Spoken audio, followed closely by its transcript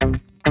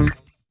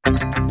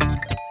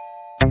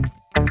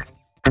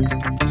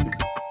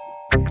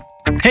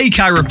Hey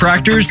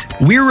chiropractors,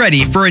 we're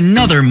ready for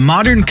another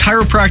modern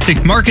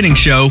chiropractic marketing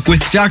show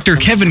with Dr.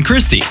 Kevin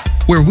Christie,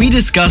 where we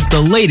discuss the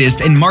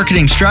latest in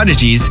marketing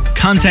strategies,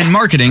 content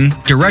marketing,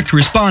 direct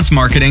response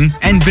marketing,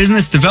 and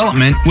business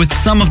development with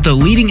some of the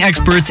leading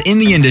experts in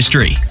the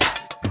industry.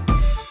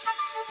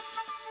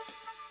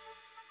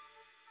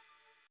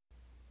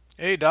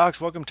 Hey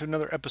docs, welcome to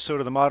another episode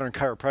of the Modern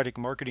Chiropractic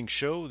Marketing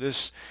Show.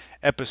 This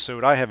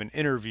episode I have an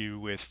interview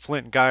with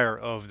Flint Geyer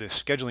of the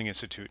Scheduling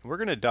Institute. We're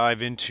going to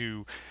dive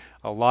into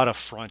a lot of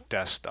front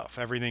desk stuff,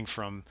 everything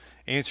from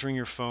answering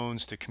your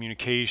phones to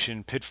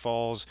communication,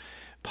 pitfalls,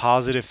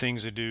 positive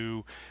things to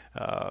do.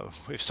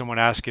 If someone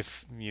asks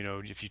if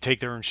you take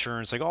their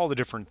insurance, like all the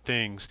different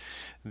things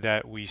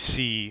that we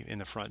see in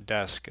the front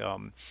desk.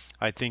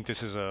 I think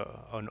this is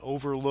an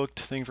overlooked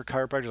thing for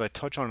chiropractors. I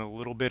touch on it a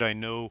little bit. I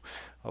know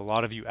a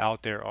lot of you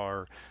out there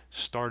are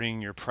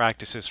starting your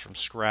practices from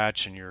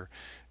scratch and you're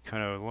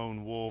kind of a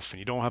lone wolf and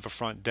you don't have a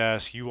front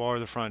desk. You are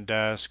the front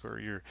desk, or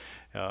you're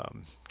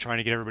trying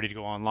to get everybody to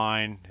go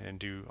online and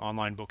do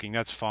online booking.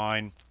 That's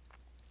fine.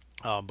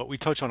 But we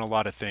touch on a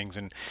lot of things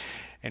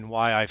and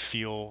why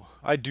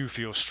I do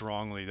feel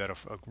strongly that a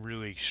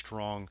really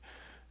strong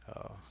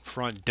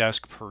front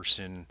desk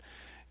person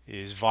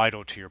is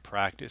vital to your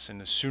practice. And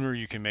the sooner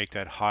you can make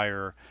that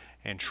hire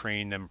and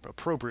train them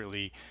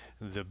appropriately,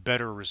 the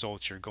better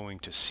results you're going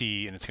to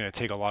see, and it's going to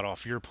take a lot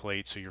off your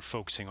plate, so you're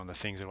focusing on the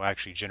things that will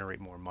actually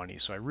generate more money.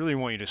 So I really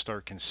want you to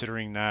start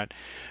considering that,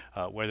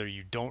 whether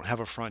you don't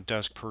have a front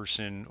desk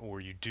person or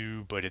you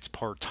do but it's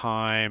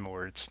part-time,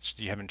 or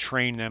you haven't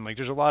trained them. Like,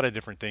 there's a lot of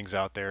different things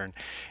out there, and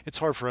it's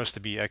hard for us to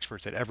be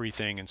experts at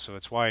everything, and so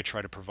that's why I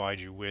try to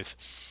provide you with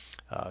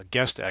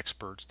guest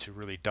experts to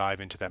really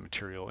dive into that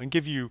material and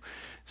give you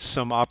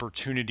some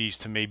opportunities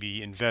to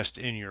maybe invest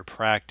in your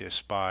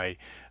practice by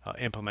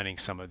implementing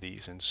some of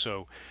these. And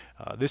so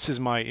this is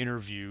my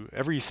interview,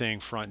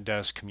 everything front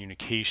desk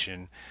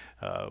communication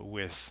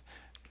with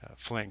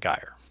Flint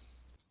Geyer.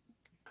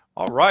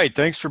 All right.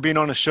 Thanks for being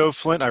on the show,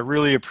 Flint. I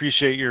really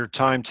appreciate your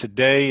time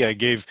today. I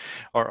gave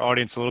our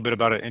audience a little bit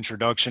about an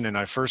introduction, and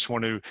I first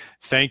want to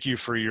thank you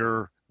for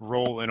your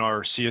role in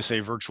our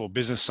CSA Virtual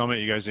Business Summit.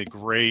 You guys did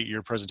great.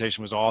 Your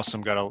presentation was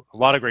awesome. Got a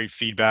lot of great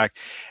feedback.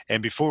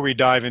 And before we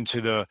dive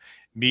into the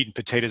meat and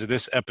potatoes of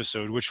this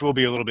episode, which will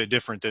be a little bit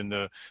different than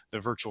the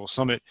Virtual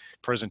Summit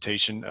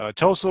presentation,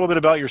 tell us a little bit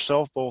about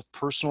yourself, both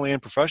personally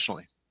and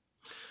professionally.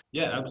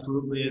 Yeah,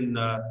 absolutely. And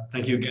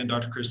thank you again,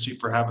 Dr. Christie,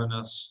 for having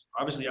us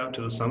obviously out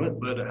to the summit,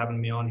 but having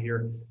me on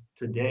here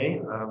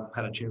today.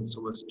 Had a chance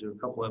to listen to a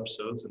couple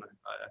episodes, and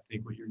I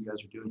think what you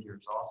guys are doing here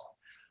is awesome.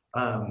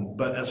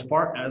 But as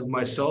far as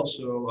myself,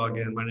 so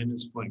again, my name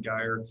is Flint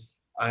Geyer.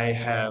 I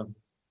have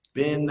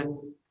been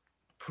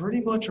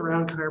pretty much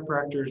around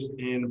chiropractors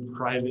and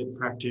private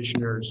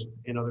practitioners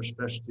and other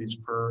specialties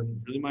for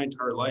really my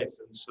entire life.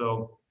 And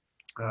so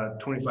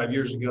 25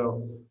 years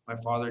ago, my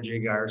father, Jay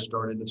Geyer,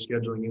 started the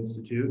Scheduling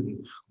Institute,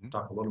 and we'll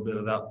talk a little bit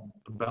about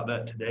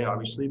that today,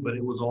 obviously, but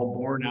it was all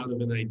born out of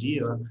an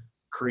idea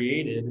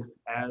created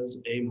as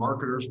a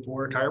marketer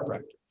for a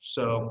chiropractor.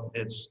 So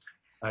it's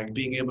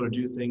being able to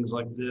do things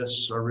like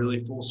this are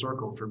really full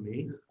circle for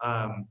me.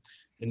 And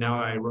now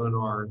I run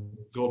our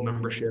gold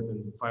membership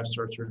and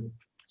 5-star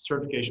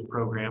certification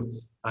program,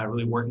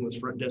 really working with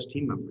front desk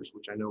team members,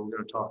 which I know we're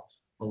going to talk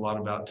a lot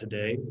about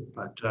today.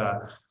 But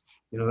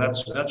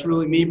that's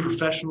really me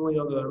professionally.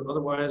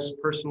 Otherwise,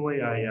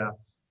 personally, I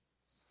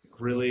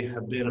really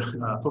have been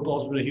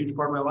football's been a huge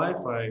part of my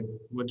life. I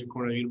went to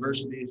Cornell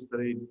University,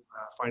 studied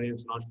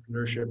finance and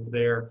entrepreneurship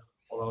there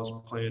while I was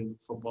playing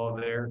football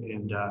there,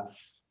 and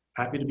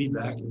happy to be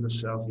back in the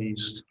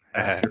Southeast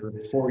after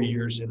 4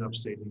 years in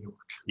upstate New York.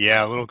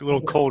 Yeah, a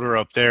little colder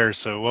up there,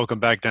 so welcome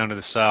back down to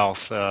the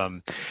South.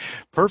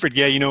 Perfect.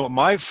 Yeah,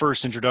 my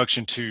first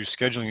introduction to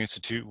Scheduling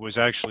Institute was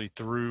actually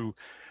through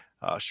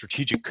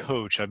Strategic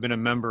Coach. I've been a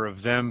member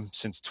of them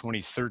since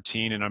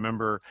 2013, and I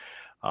remember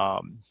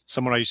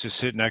someone I used to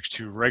sit next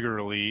to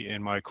regularly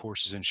in my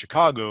courses in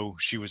Chicago.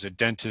 She was a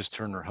dentist,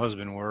 her and her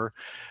husband were,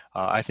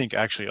 I think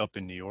actually up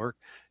in New York.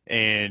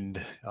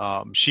 And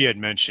she had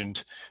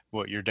mentioned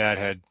what your dad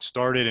had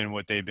started and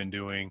what they've been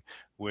doing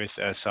with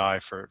SI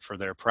for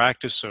their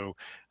practice. So,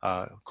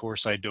 of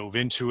course, I dove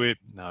into it,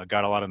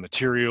 got a lot of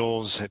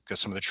materials, got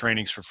some of the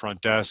trainings for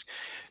front desk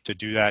to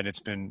do that. And it's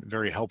been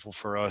very helpful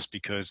for us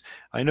because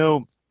I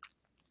know,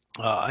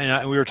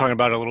 we were talking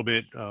about it a little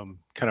bit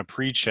kind of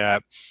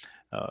pre-chat.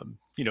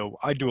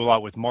 I do a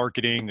lot with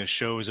marketing. The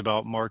show is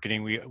about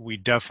marketing. We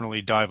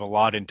definitely dive a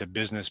lot into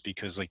business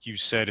because, like you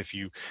said, if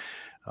you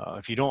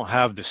don't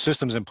have the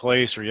systems in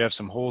place or you have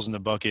some holes in the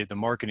bucket, the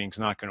marketing's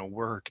not going to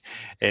work.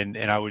 And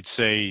I would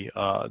say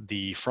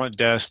the front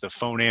desk, the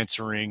phone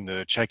answering,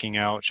 the checking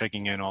out,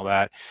 checking in, all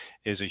that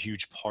is a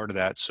huge part of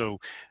that. So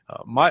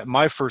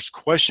my first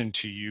question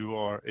to you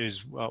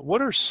is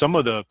what are some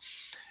of the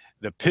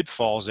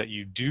pitfalls that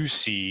you do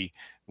see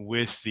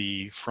with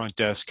the front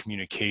desk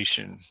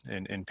communication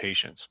and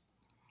patients?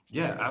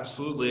 Yeah,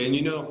 absolutely.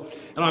 And and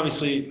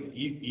obviously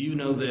you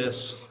know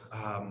this,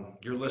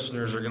 your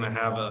listeners are going to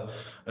have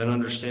an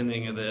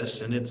understanding of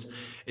this. And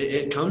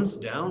it comes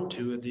down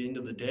to, at the end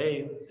of the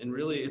day, and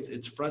really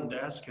it's front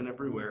desk and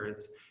everywhere.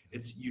 It's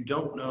you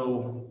don't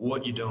know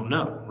what you don't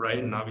know, right?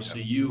 And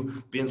obviously,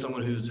 you being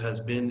someone who has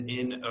been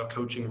in a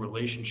coaching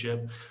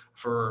relationship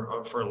for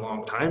a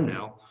long time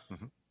now,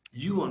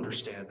 you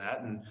understand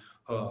that, and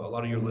a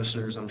lot of your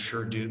listeners, I'm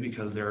sure, do,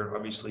 because they're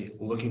obviously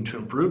looking to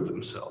improve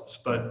themselves.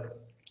 But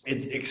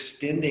it's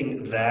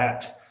extending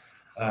that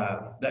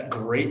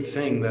great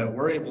thing that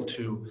we're able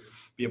to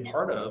be a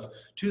part of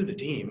to the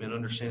team, and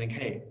understanding,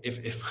 hey,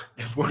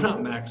 if we're not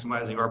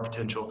maximizing our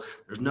potential,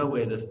 there's no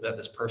way that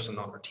this person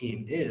on our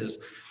team is.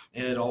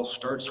 And it all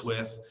starts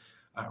with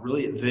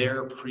really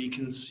their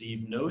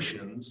preconceived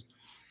notions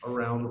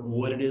around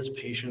what it is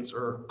patients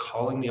are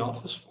calling the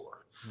office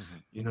for.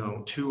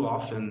 Too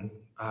often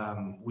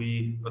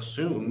we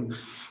assume,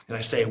 and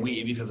I say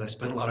we because I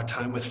spend a lot of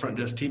time with front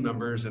desk team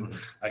members, and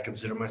I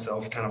consider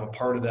myself kind of a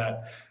part of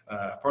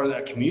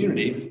that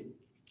community.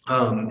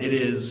 It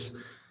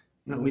is,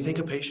 we think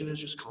a patient is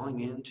just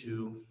calling in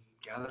to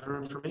gather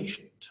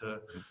information, to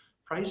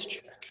price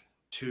check,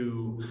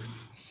 to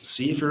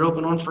see if you're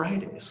open on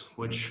Fridays,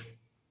 which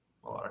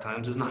a lot of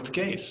times is not the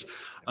case.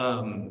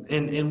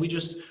 And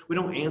we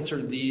don't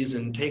answer these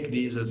and take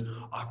these as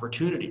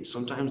opportunities.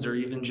 Sometimes they're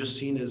even just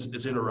seen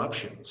as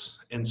interruptions.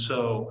 And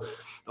so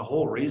the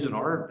whole reason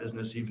our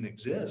business even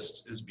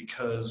exists is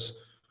because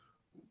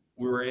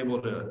we were able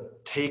to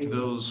take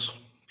those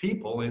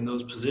people in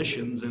those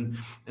positions and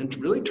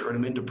really turn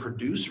them into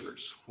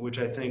producers, which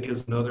I think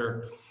is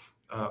another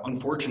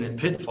unfortunate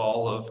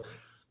pitfall of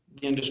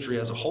the industry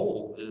as a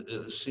whole,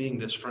 is seeing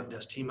this front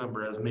desk team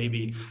member as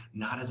maybe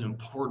not as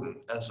important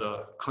as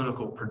a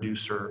clinical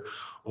producer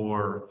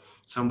or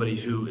somebody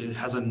who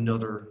has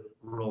another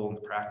role in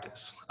the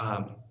practice.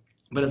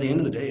 But at the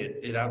end of the day,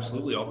 it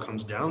absolutely all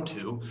comes down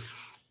to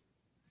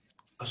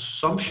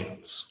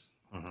assumptions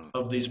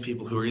of these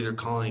people who are either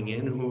calling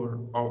in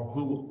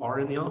who are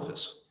in the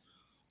office.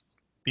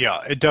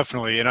 Yeah, it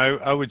definitely. And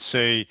I would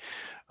say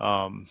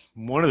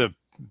one of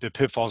the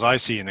pitfalls I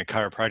see in the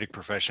chiropractic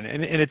profession,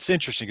 and it's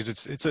interesting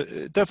because it's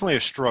definitely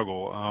a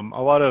struggle.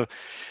 A lot of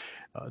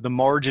the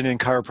margin in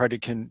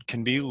chiropractic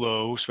can be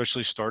low,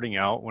 especially starting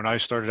out. When I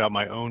started out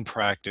my own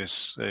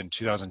practice in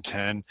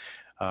 2010,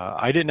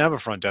 I didn't have a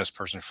front desk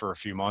person for a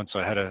few months.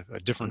 I had a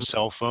different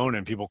cell phone,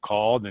 and people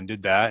called and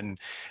did that. And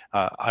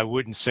I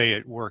wouldn't say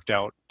it worked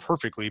out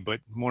perfectly, but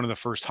one of the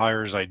first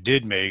hires I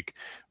did make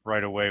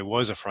right away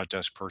was a front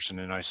desk person,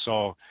 and I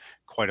saw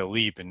quite a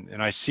leap.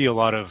 And I see a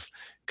lot of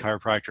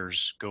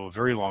chiropractors go a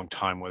very long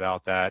time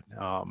without that.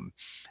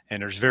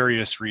 And there's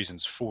various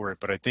reasons for it,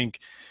 but I think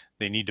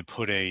they need to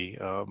put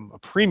a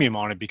premium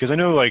on it, because I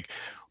know, like,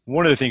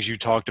 one of the things you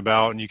talked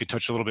about, and you could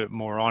touch a little bit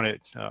more on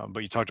it,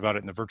 but you talked about it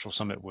in the virtual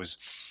summit, was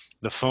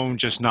the phone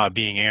just not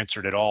being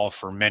answered at all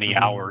for many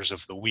hours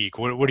of the week.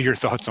 What are your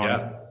thoughts on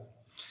it?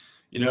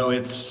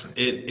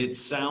 It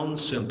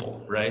sounds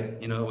simple, right?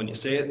 When you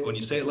say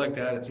it like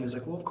that, it seems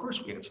like, well, of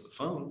course we answer the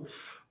phone.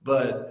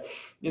 But,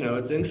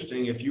 it's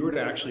interesting. If you were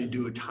to actually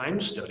do a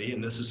time study,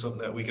 and this is something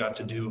that we got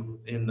to do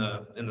in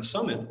the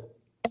summit,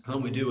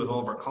 something we do with all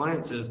of our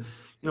clients is,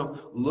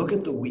 look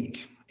at the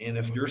week. And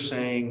if you're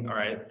saying, all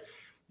right,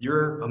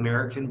 your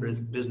American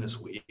business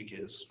week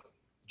is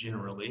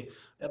generally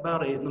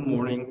about 8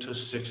 a.m. to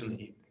 6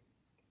 p.m.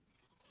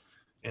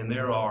 And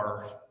there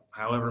are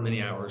however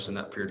many hours in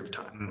that period of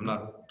time. I'm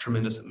not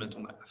tremendous at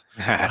mental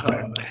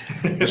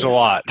math. There's a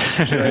lot.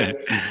 Right?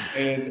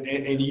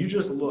 And you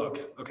just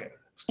look, okay,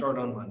 start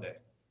on Monday.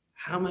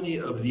 How many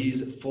of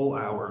these full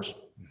hours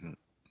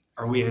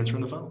are we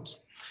answering the phones?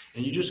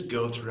 And you just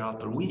go throughout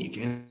the week.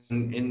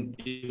 And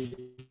if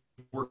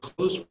we're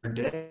closed for a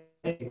day,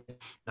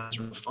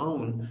 answering the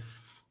phone,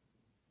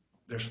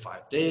 there's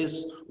 5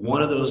 days.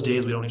 One of those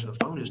days we don't answer the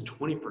phone is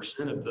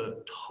 20% of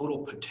the total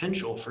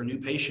potential for new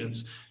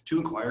patients to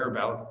inquire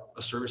about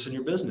a service in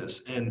your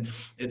business. And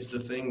it's the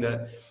thing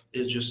that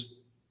is just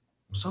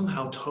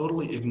somehow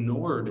totally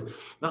ignored,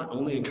 not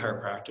only in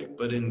chiropractic,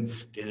 but in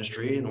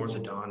dentistry and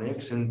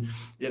orthodontics. And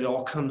it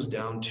all comes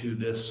down to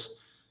this,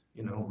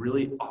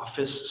 really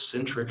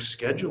office-centric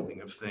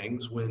scheduling of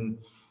things when,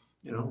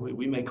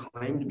 we may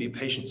claim to be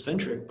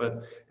patient-centric,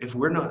 but if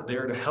we're not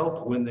there to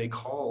help when they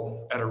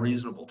call at a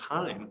reasonable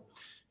time,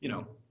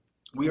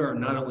 we are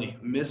not only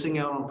missing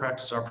out on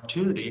practice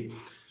opportunity,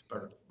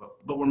 but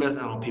we're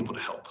missing out on people to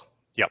help.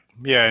 Yep.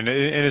 Yeah. And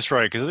it's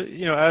right. Because,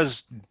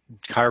 as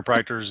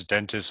chiropractors,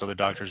 dentists, other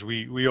doctors,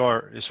 we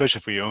are, especially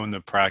if we own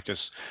the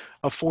practice,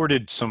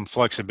 afforded some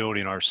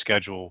flexibility in our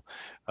schedule,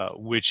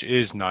 which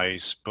is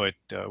nice. But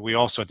we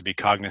also have to be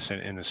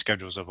cognizant in the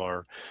schedules of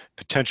our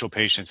potential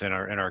patients and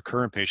our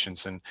current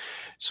patients. And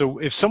so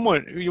if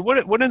someone,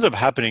 what ends up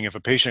happening if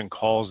a patient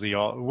calls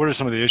what are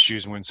some of the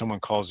issues when someone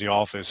calls the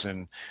office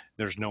and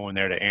there's no one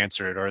there to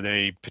answer it? Are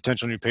they a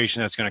potential new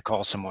patient that's going to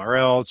call somewhere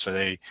else? Are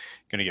they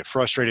going to get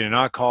frustrated and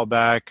not call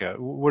back?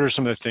 What are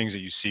some of the things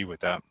that you see with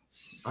that?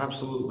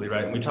 Absolutely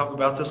right. And we talk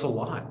about this a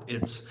lot.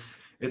 It's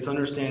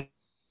understanding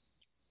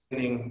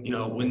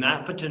when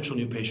that potential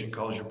new patient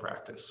calls your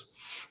practice,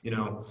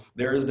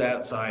 there is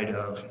that side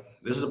of,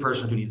 this is a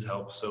person who needs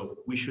help, so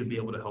we should be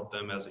able to help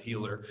them as a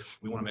healer.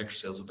 We want to make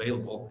ourselves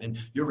available. And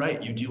you're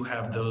right, you do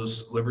have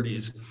those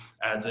liberties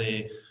as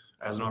an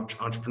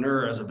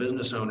entrepreneur, as a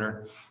business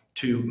owner,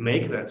 to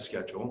make that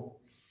schedule.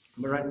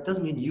 But it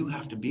doesn't mean you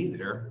have to be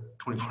there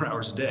 24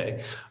 hours a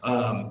day.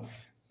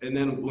 And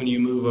then when you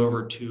move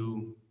over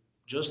to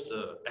just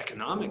the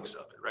economics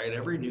of it, right?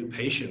 Every new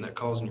patient that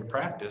calls in your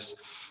practice,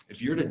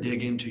 if you're to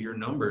dig into your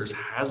numbers,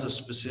 has a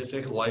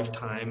specific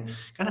lifetime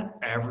kind of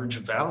average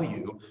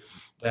value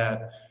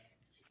that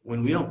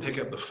when we don't pick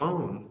up the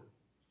phone,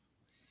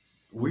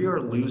 we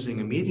are losing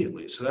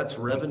immediately. So that's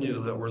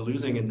revenue that we're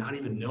losing and not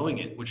even knowing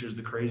it, which is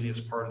the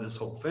craziest part of this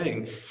whole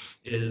thing,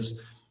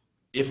 is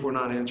if we're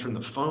not answering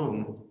the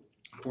phone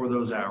for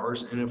those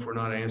hours, and if we're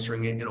not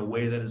answering it in a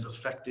way that is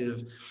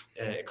effective,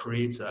 it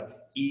creates a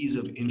ease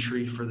of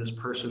entry for this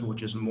person,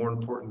 which is more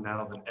important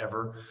now than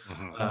ever.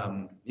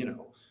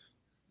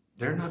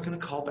 They're not going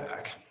to call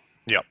back.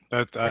 Yep,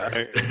 I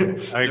They're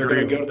agree.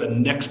 going to go to the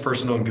next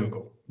person on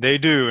Google. They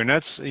do, and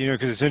that's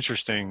because it's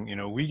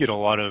interesting. We get a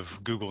lot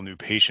of Google new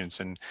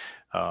patients, and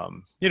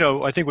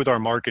I think with our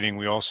marketing,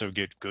 we also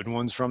get good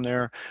ones from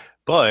there,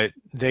 but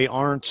they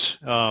aren't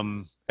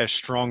as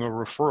strong a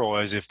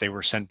referral as if they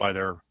were sent by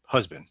their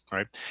husband,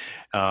 right?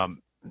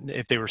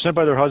 If they were sent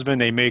by their husband,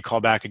 they may call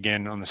back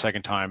again on the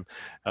second time.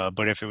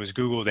 But if it was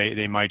Google,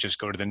 they might just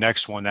go to the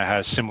next one that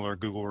has similar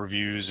Google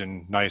reviews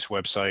and nice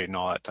website and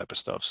all that type of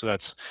stuff. So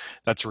that's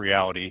a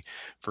reality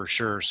for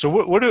sure. So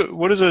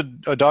what does a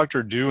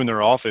doctor do in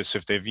their office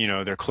if they've,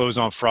 they're closed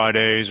on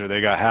Fridays, or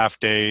they got half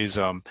days,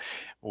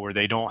 or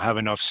they don't have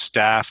enough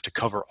staff to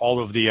cover all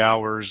of the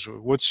hours?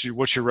 What's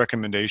your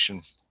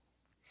recommendation?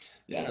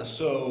 Yeah.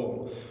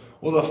 So,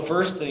 the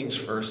first things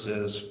first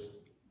is,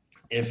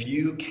 if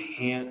you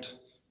can't,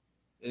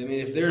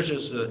 if there's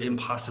just an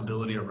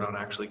impossibility around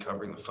actually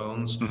covering the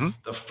phones,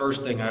 the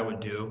first thing I would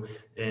do,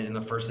 and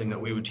the first thing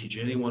that we would teach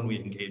anyone we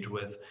engage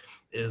with,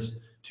 is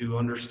to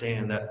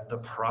understand that the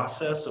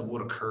process of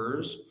what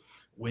occurs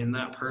when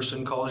that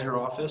person calls your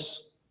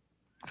office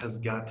has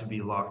got to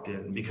be locked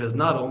in. Because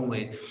not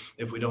only,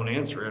 if we don't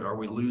answer it, are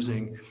we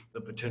losing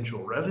the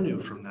potential revenue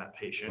from that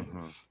patient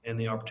and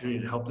the opportunity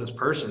to help this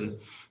person,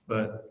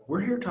 but we're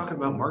here talking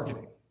about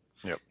marketing.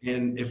 Yep.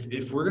 And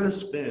if we're going to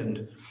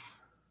spend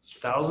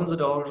thousands of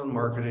dollars on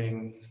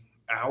marketing,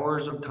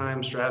 hours of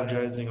time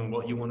strategizing on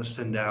what you want to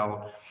send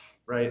out,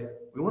 right?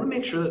 We want to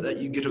make sure that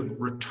you get a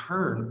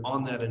return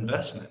on that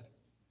investment.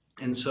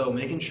 And so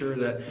making sure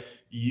that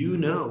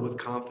with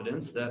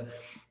confidence that,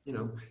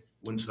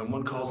 when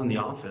someone calls in the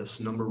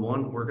office, number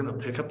one, we're going to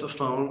pick up the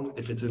phone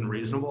if it's in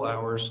reasonable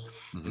hours.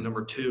 And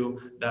number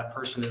two, that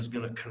person is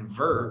going to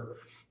convert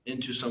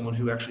into someone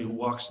who actually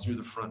walks through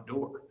the front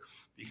door.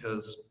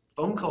 Because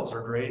phone calls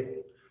are great,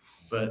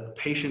 but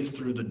patients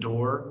through the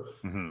door,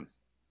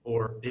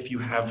 or if you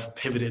have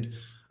pivoted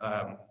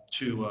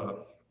to a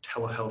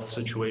telehealth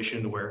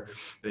situation where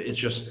it's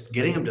just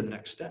getting them to the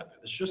next step.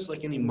 It's just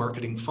like any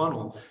marketing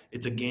funnel.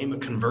 It's a game of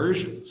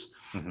conversions.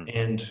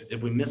 And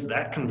if we miss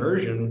that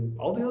conversion,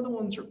 all the other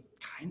ones are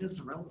kind of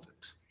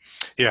irrelevant.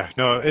 Yeah,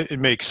 no, it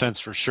makes sense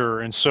for sure.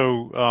 And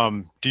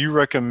so do you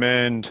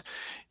recommend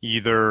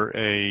either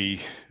a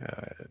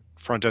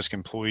front desk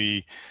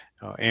employee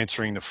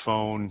answering the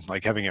phone,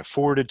 like having it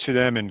forwarded to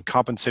them and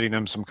compensating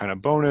them some kind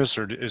of bonus,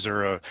 or is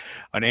there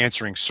an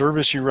answering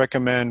service you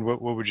recommend?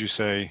 What would you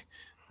say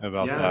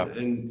about that?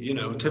 And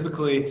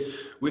typically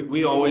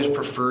we always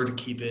prefer to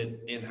keep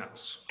it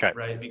in-house, okay,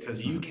 right?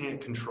 Because you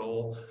can't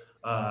control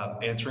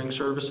answering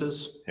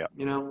services. Yeah.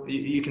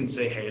 You can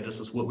say, hey,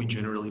 this is what we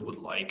generally would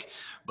like,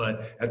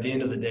 but at the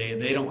end of the day,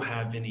 they don't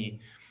have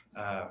any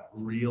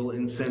real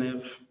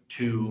incentive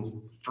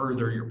to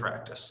further your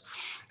practice.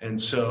 And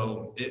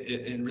so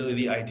and really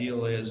the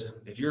ideal is,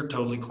 if you're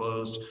totally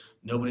closed,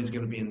 nobody's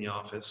going to be in the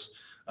office,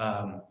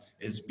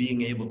 is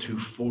being able to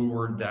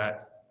forward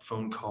that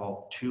phone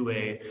call to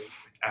a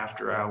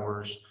after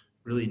hours,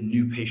 really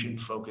new patient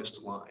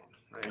focused line.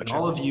 Right? Gotcha. And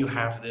all of you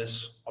have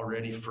this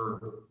already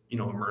for,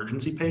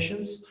 emergency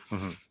patients,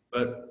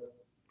 but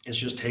it's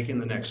just taking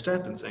the next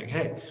step and saying,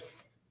 hey,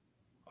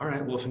 all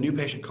right, well, if a new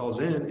patient calls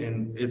in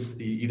and it's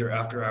the either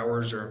after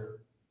hours or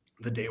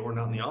the day we're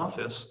not in the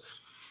office,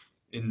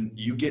 and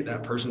you get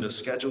that person to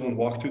schedule and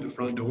walk through the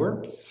front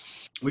door,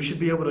 we should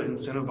be able to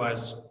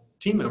incentivize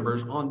team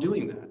members on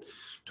doing that,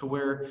 to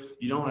where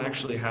you don't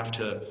actually have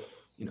to,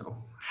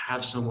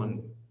 have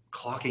someone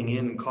clocking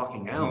in and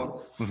clocking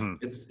out.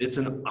 It's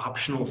an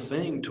optional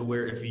thing, to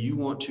where if you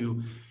want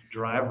to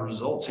drive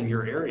results in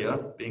your area,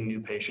 being new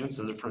patients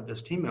as a front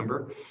desk team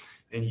member,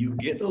 and you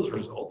get those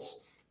results,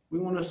 we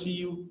want to see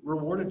you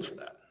rewarded for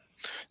that.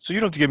 So you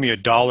don't have to give me a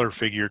dollar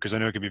figure, because I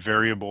know it could be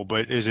variable,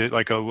 but is it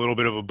like a little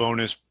bit of a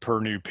bonus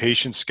per new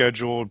patient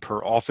scheduled,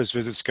 per office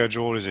visit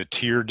scheduled? Is it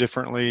tiered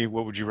differently?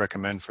 What would you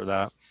recommend for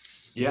that?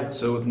 Yeah,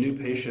 so with new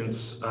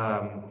patients,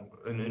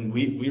 and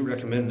we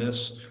recommend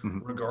this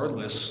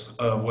regardless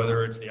of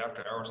whether it's the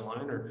after hours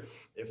line or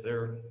if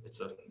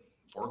it's a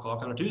 4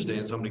 o'clock on a Tuesday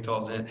and somebody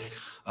calls in,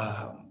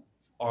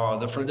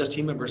 the front desk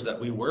team members that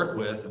we work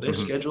with, if they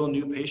schedule a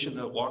new patient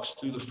that walks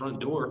through the front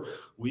door,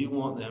 we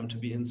want them to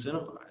be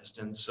incentivized.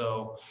 And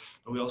so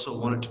we also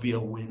want it to be a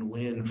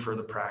win-win for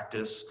the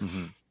practice,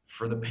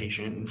 for the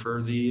patient, and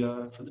for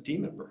the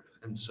team member.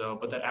 And so,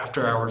 but that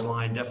after hours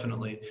line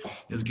definitely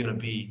is going to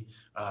be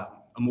a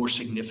more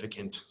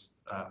significant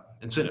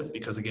incentive,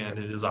 because again,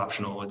 it is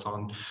optional. It's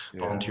on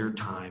volunteer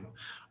time.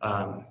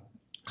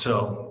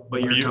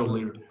 But you're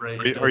totally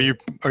right. Are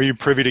you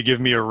privy to give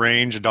me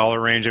a dollar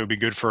range that would be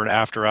good for an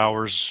after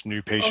hours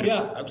new patient? Oh,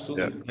 yeah,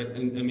 absolutely. Yeah.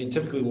 And I mean,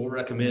 typically we'll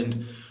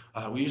recommend,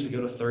 we usually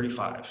go to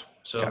 35.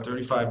 So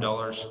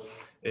 $35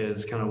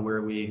 is kind of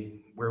where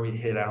we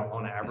hit out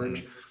on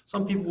average.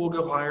 Some people will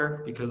go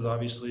higher because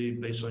obviously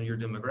based on your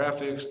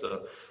demographics,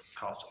 the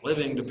cost of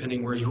living,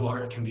 depending where you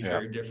are, it can be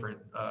very different.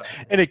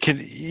 And it can,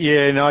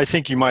 I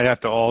think you might have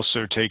to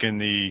also take in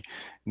the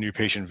new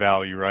patient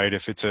value, right?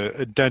 If it's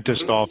a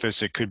dentist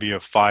office, it could be a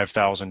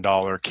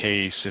 $5,000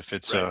 case. If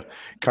it's a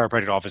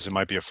chiropractic office, it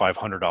might be a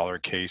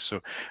 $500 case.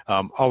 So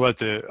I'll let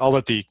the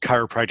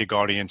chiropractic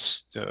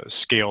audience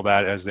scale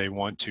that as they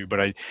want to.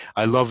 But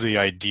I love the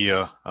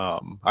idea.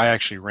 I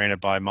actually ran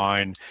it by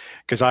mine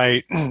because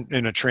I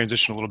in a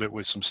transition a little bit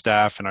with some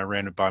staff, and I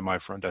ran it by my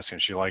front desk,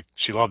 and she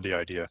loved the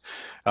idea.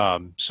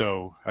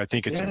 So I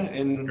think it's a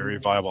very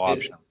viable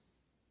option.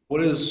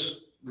 What is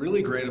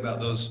really great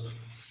about those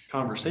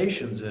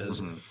conversations is,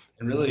 and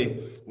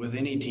really with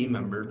any team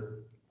member,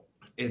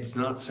 it's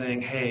not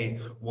saying, hey,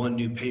 one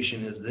new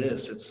patient is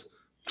this. It's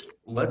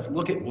let's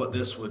look at what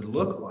this would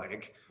look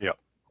like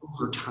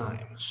over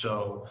time.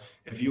 So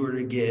if you were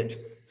to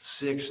get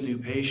 6 new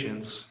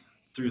patients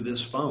through this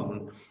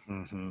phone,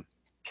 10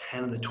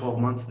 of the 12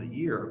 months of the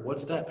year,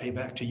 what's that pay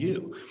back to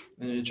you?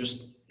 And it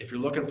just, if you're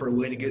looking for a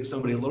way to get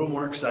somebody a little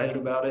more excited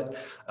about it,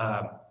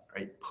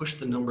 push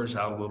the numbers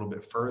out a little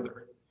bit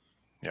further.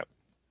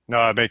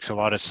 No, it makes a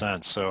lot of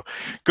sense. So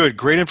good,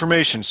 great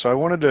information. So I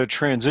wanted to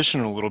transition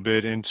a little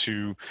bit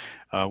into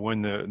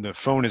when the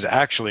phone is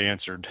actually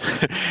answered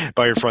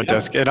by your front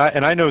desk. And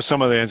I know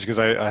some of the answers because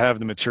I have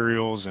the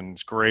materials and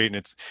it's great. And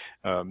it's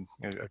I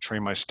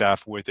train my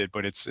staff with it,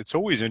 but it's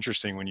always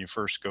interesting when you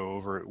first go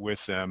over it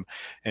with them.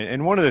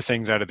 And one of the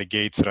things out of the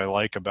gates that I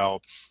like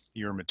about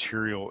your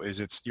material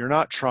is you're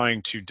not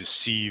trying to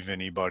deceive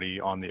anybody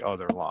on the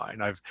other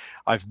line.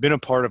 I've been a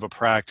part of a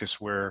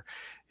practice where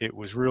it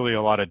was really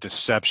a lot of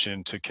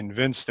deception to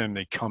convince them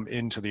they come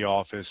into the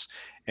office,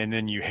 and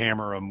then you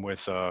hammer them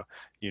with a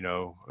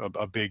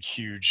big,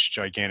 huge,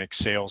 gigantic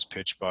sales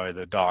pitch by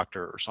the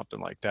doctor or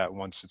something like that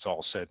once it's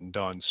all said and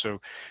done.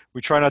 So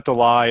we try not to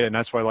lie, and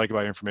that's what I like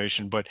about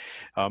information, but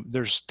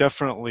there's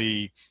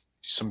definitely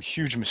some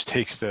huge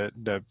mistakes that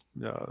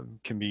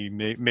can be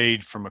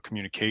made from a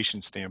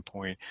communication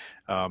standpoint.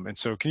 And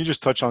so can you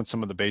just touch on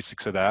some of the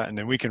basics of that? And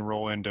then we can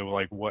roll into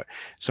like what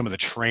some of the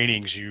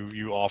trainings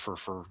you offer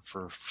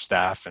for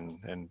staff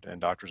and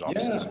doctors'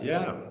 offices.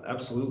 Yeah,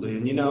 absolutely.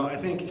 And, I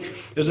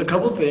think there's a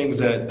couple things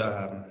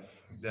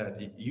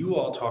that you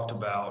all talked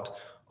about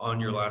on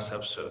your last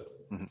episode.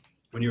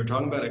 When you were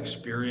talking about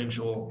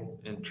experiential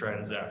and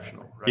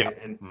transactional, right? Yeah.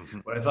 And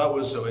what I thought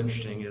was so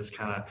interesting is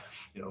kind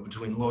of,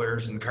 between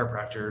lawyers and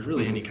chiropractors,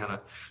 really any kind of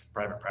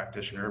private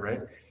practitioner,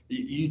 right?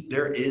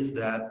 There is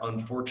that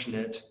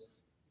unfortunate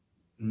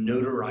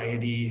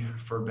notoriety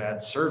for bad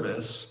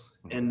service.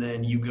 And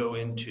then you go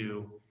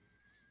into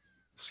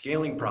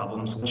scaling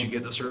problems once you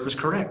get the service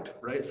correct,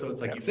 right? So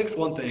it's like you fix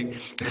one thing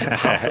and it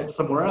pops up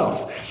somewhere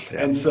else.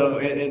 And so,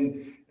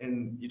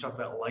 and you talk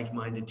about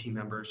like-minded team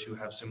members who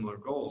have similar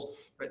goals,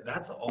 right?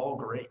 That's all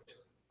great,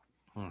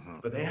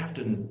 but they have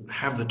to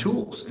have the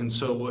tools. And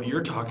so what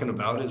you're talking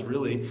about is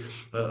really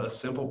a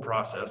simple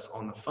process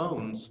on the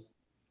phones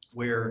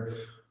where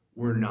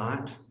we're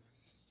not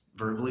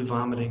verbally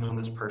vomiting on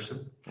this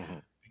person,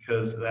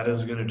 because that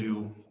is going to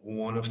do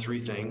one of 3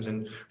 things.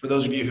 And for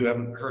those of you who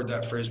haven't heard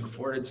that phrase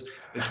before, it's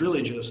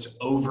really just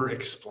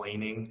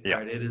over-explaining,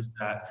 right? It is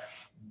that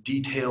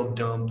detailed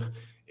dump.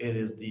 It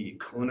is the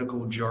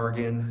clinical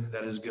jargon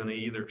that is going to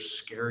either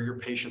scare your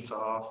patients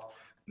off,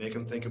 make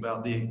them think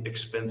about the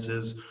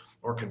expenses,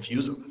 or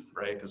confuse them,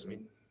 right? Because,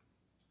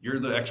 you're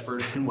the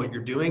expert in what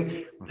you're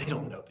doing. They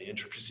don't know the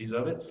intricacies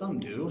of it. Some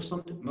do,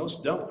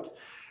 most don't.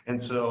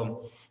 And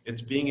so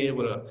it's being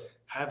able to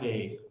have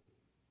a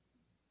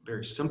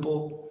very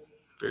simple,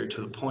 very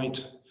to the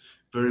point,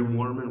 very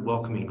warm and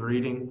welcoming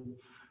greeting,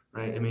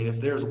 right?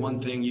 If there's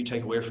one thing you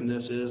take away from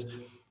this is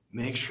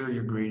make sure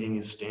your greeting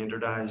is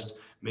standardized.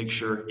 Make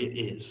sure it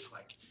is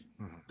like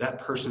that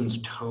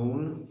person's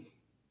tone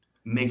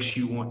makes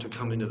you want to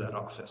come into that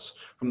office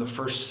from the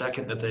first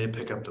second that they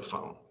pick up the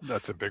phone.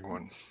 That's a big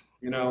one.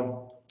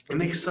 It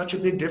makes such a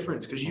big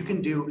difference because you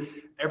can do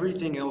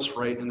everything else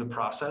right in the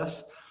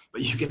process,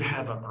 but you can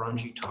have a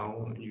grungy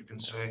tone and you can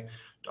say,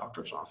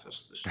 doctor's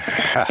office. This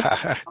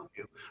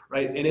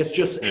right? And it's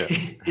just, Yeah.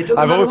 it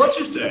doesn't matter what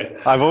you say.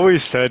 I've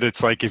always said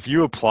it's like if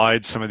you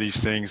applied some of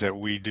these things that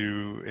we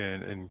do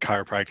in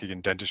chiropractic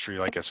and dentistry,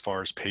 like as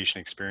far as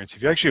patient experience,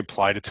 if you actually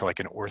applied it to like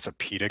an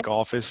orthopedic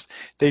office,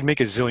 they'd make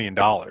 $1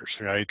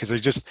 zillion, right? Because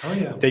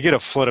they get a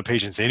flood of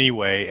patients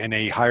anyway, and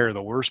they hire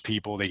the worst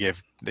people.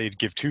 They'd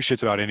give two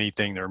shits about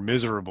anything. They're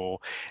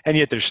miserable, and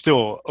yet they're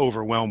still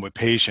overwhelmed with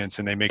patients,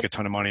 and they make a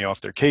ton of money off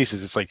their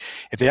cases. It's like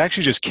if they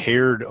actually just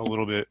cared a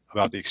little bit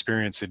about the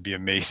experience, it'd be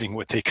amazing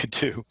what they could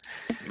do.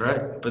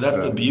 Right. But that's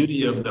the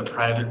beauty of the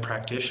private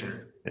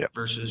practitioner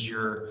versus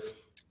your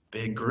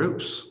big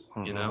groups,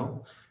 you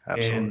know,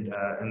 and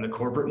the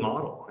corporate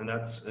model. And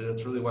that's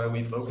really why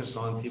we focus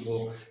on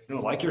people, you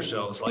know, like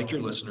yourselves, like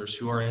your listeners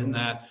who are in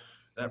that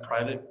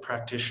private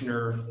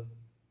practitioner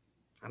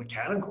kind of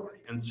category.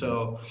 And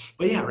so,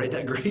 but yeah, right.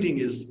 That grading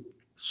is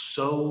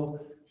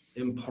so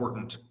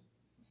important.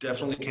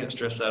 Definitely can't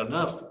stress that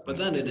enough. But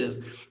then it is,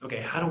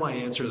 okay, how do I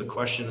answer the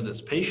question of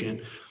this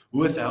patient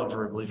without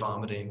verbally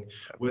vomiting,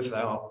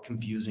 without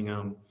confusing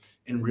them,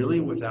 and really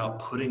without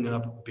putting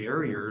up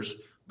barriers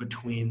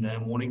between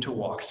them wanting to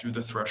walk through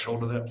the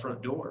threshold of that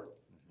front door?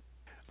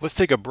 Let's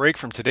take a break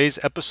from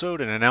today's episode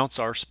and announce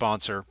our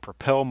sponsor,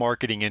 Propel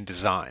Marketing and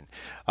Design.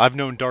 I've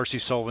known Darcy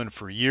Sullivan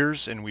for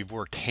years, and we've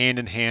worked hand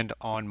in hand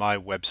on my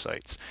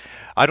websites.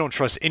 I don't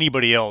trust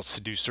anybody else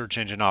to do search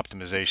engine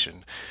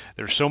optimization.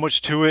 There's so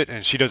much to it,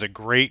 and she does a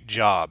great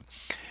job.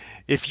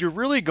 If you're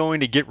really going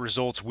to get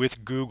results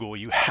with Google,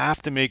 you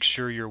have to make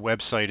sure your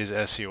website is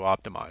SEO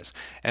optimized.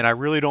 And I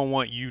really don't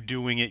want you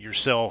doing it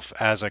yourself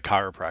as a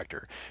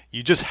chiropractor.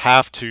 You just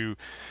have to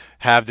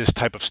have this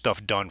type of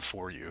stuff done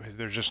for you.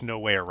 There's just no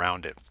way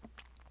around it.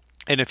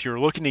 And if you're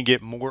looking to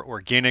get more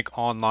organic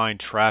online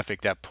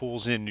traffic that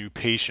pulls in new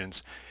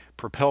patients,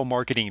 Propel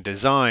Marketing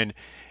Design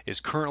is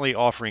currently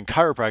offering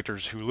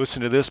chiropractors who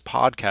listen to this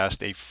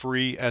podcast a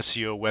free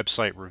SEO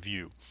website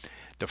review.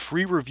 The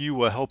free review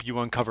will help you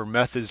uncover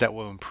methods that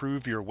will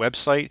improve your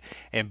website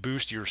and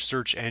boost your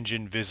search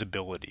engine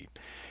visibility.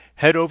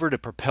 Head over to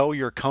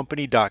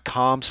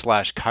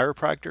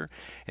propelyourcompany.com/chiropractor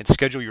and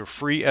schedule your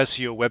free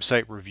SEO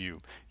website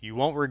review. You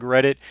won't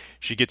regret it.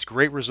 She gets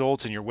great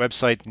results, and your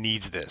website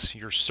needs this.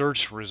 Your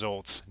search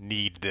results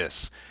need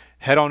this.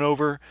 Head on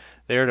over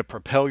there to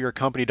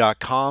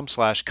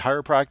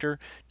propelyourcompany.com/chiropractor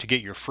to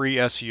get your free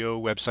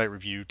SEO website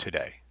review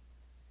today.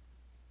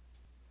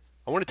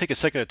 I want to take a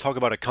second to talk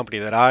about a company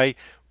that I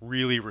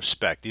really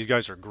respect. These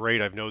guys are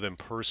great. I know them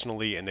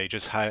personally, and they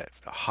just have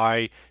a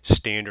high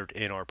standard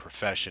in our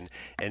profession,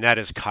 and that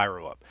is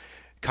ChiroUp.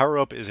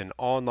 ChiroUp is an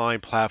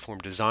online platform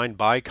designed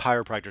by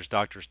chiropractors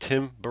Drs.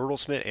 Tim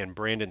Bertelsmann and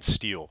Brandon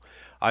Steele.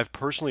 I've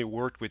personally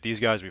worked with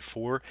these guys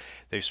before.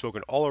 They've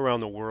spoken all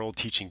around the world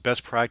teaching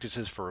best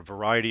practices for a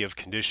variety of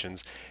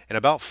conditions, and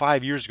about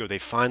 5 years ago they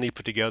finally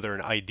put together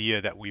an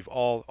idea that we've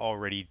all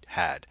already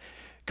had.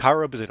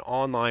 ChiroUp is an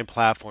online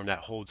platform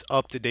that holds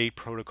up-to-date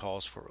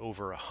protocols for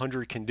over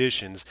 100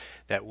 conditions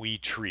that we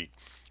treat.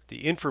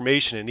 The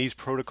information in these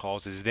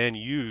protocols is then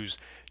used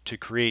to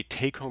create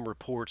take-home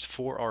reports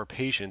for our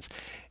patients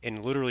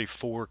in literally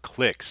 4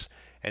 clicks,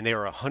 and they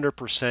are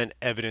 100%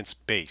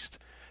 evidence-based.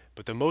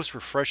 But the most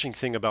refreshing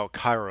thing about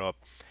ChiroUp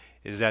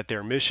is that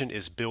their mission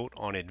is built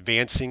on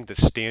advancing the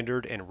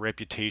standard and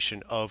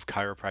reputation of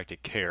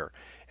chiropractic care,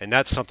 and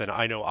that's something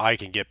I know I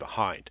can get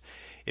behind.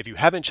 If you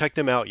haven't checked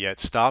them out yet,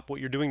 stop what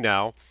you're doing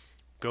now,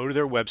 go to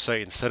their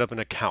website and set up an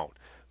account.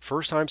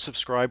 First-time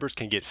subscribers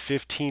can get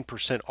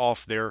 15%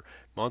 off their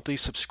monthly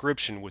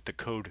subscription with the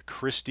code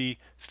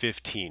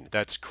Christy15.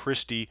 That's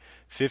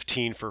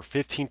Christy15 for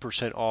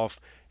 15% off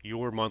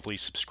your monthly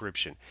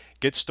subscription.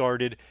 Get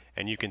started,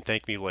 and you can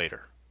thank me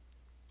later.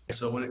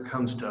 So when it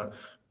comes to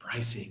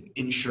pricing,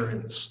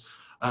 insurance,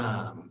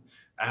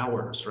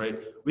 hours, right,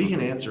 we can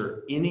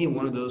answer any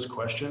one of those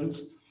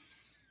questions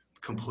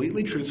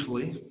completely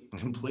truthfully,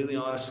 completely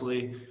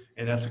honestly,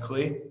 and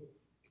ethically,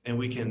 and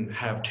we can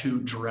have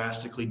 2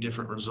 drastically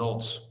different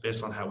results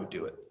based on how we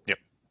do it. Yep.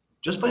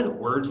 Just by the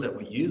words that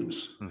we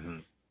use. Mm-hmm.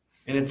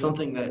 And it's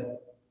something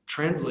that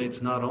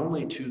translates not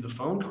only to the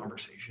phone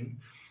conversation,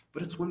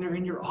 but it's when they're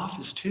in your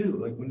office too.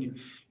 Like when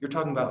you're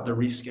talking about the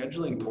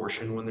rescheduling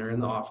portion when they're in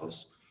the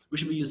office, we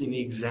should be using the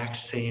exact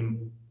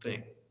same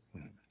thing.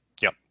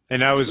 Yep.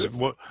 And that was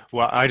well,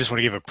 I just want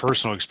to give a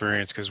personal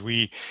experience because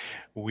we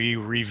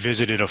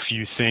revisited a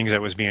few things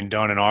that was being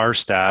done in our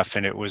staff,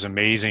 and it was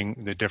amazing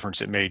the difference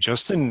it made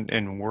just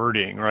in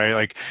wording, right?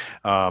 Like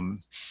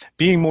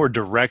being more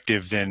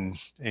directive than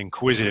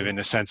inquisitive in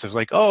the sense of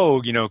like,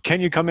 oh,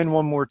 can you come in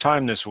one more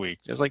time this week?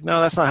 It's like,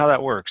 no, that's not how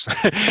that works.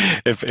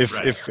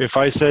 If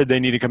I said they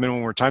need to come in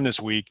one more time this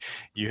week,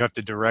 you have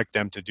to direct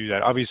them to do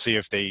that. Obviously,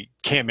 if they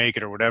can't make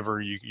it or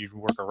whatever, you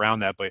work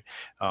around that. But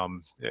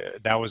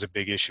that was a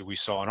big issue we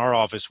saw in our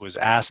office, was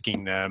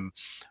asking them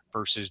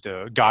versus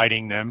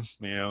guiding them,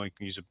 like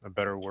use a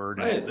better word.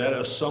 Right, that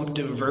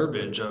assumptive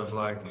verbiage of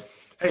like,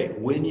 hey,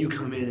 when you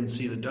come in and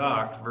see the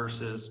doc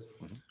versus,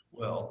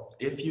 well,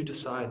 if you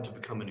decide to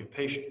become a new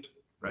patient,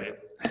 right?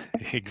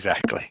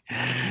 Exactly.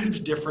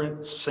 Huge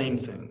difference, same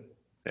thing.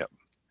 Yep.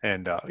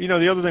 And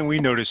the other thing we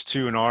noticed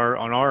too on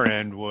our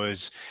end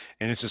was,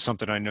 and this is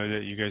something I know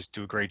that you guys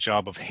do a great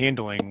job of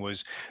handling,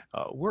 was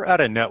we're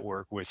at a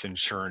network with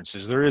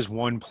insurances. There is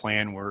one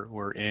plan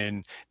we're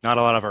in. Not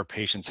a lot of our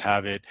patients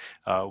have it.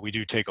 We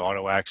do take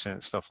auto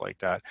accident stuff like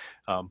that.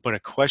 But a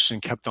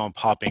question kept on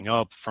popping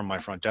up from my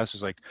front desk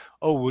was like,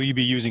 "Oh, will you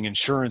be using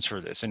insurance for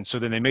this?" And so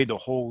then they made the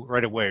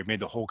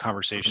whole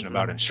conversation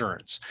about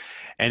insurance.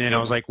 And then I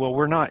was Yep. like, "Well,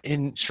 we're not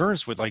in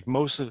insurance with like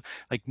most of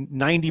like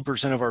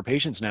 90% of our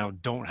patients now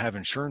don't have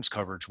insurance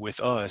coverage with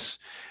us,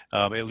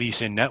 at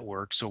least in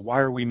network. So why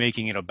are we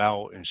making it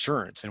about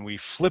insurance?" And we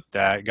flipped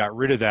that, got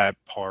rid of that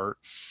part,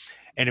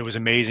 and it was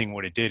amazing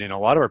what it did. And a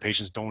lot of our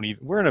patients don't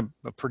even. We're in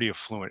a pretty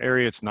affluent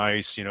area. It's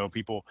nice,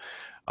 people.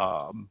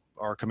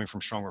 Are coming from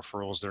strong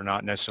referrals. They're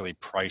not necessarily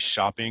price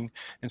shopping.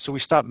 And so we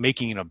stopped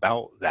making it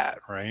about that,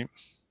 right?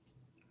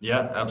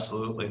 Yeah,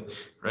 absolutely.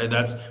 Right.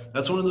 That's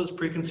one of those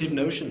preconceived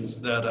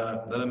notions that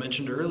I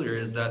mentioned earlier,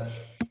 is that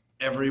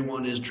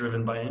everyone is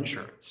driven by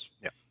insurance,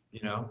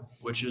 Yeah.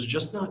 which is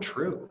just not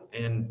true.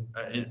 And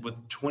with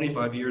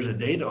 25 years of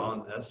data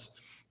on this,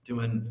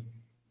 doing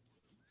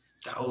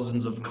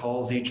thousands of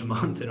calls each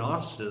month in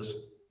offices,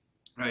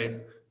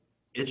 right?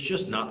 It's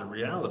just not the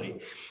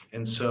reality.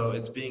 And so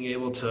it's being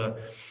able to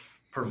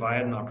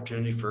provide an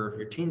opportunity for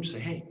your team to say,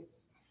 hey,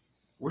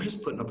 we're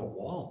just putting up a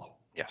wall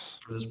Yes.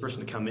 for this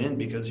person to come in.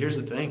 Because here's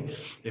the thing,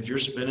 if you're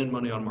spending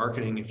money on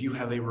marketing, if you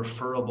have a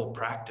referable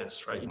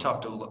practice, right? You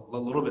talked a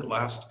little bit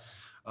last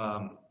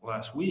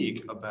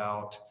week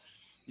about,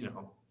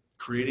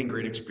 creating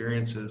great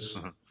experiences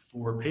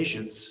for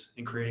patients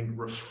and creating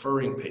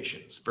referring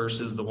patients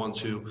versus the ones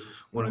who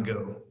want to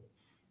go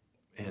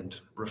and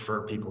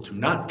refer people to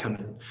not come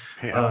in.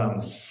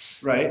 Yeah.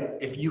 Right?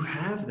 If you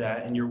have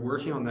that and you're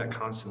working on that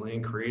constantly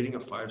and creating a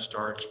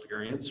 5-star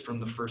experience from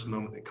the first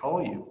moment they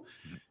call you,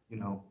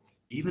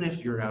 even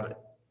if you're out at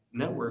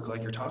network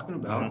like you're talking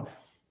about,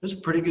 there's a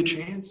pretty good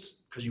chance,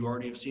 because you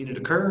already have seen it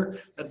occur,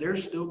 that they're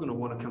still going to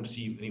want to come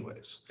see you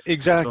anyways.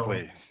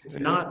 Exactly.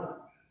 So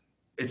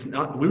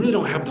we really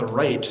don't have the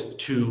right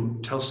to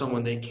tell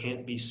someone they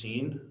can't be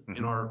seen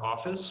in our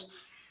office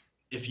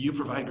if you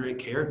provide great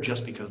care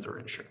just because they're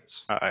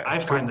insurance. I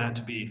find that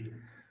to be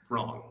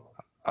wrong.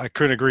 I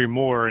couldn't agree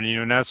more. And,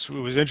 and it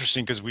was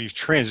interesting because we've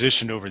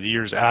transitioned over the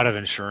years out of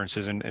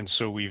insurances. And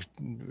so we've,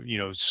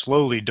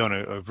 slowly done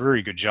a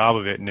very good job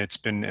of it. And it's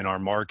been in our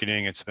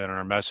marketing, it's been in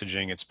our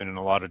messaging, it's been in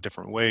a lot of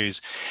different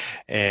ways,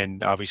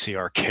 and obviously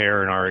our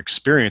care and our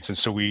experience. And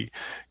so we,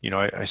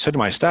 I said to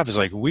my staff, is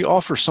like, we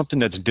offer something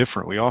that's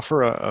different. We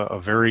offer a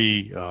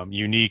very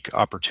unique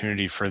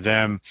opportunity for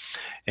them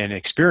and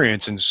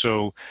experience. And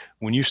so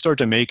when you start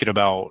to make it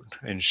about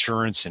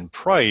insurance and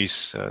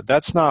price,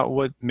 that's not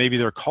what maybe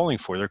they're calling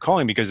for. They're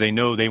calling because they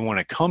know they want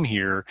to come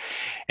here.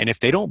 And if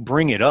they don't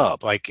bring it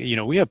up, like,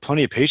 we have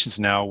plenty of patients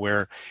now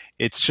where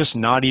it's just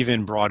not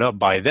even brought up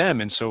by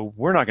them. And so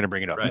we're not going to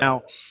bring it up. Right.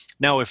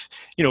 Now, if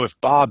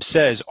Bob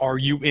says, "Are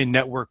you in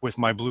network with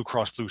my Blue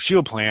Cross Blue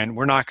Shield plan?"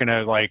 We're not going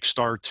to like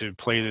start to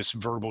play this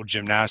verbal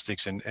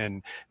gymnastics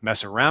and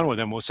mess around with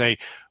them. We'll say,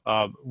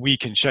 we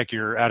can check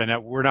your out of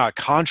network. We're not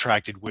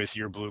contracted with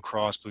your Blue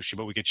Cross Blue Shield,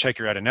 but we could check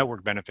your out of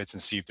network benefits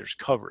and see if there's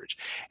coverage.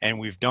 And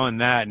we've done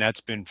that, and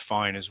that's been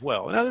fine as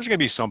well. Now, there's going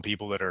to be some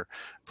people that are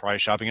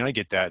price shopping, and I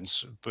get that. And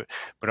so, but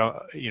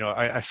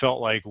I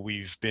felt like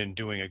we've been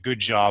doing a good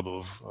job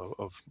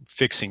of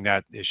fixing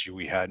that issue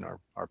we had in our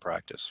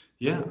practice.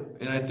 Yeah,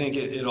 and I think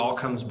it all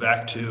comes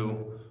back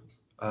to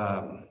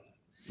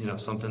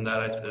something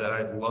that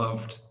I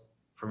loved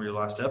from your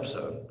last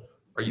episode.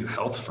 Are you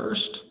health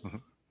first,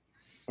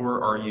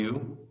 or are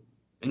you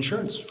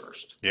insurance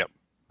first? Yep.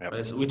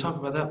 Right? So we talk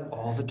about that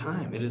all the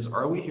time. It is,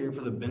 are we here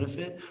for the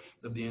benefit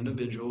of the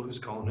individual who's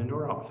calling into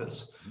our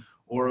office,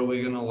 or are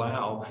we going to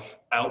allow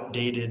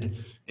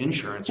outdated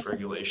insurance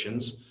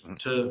regulations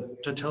to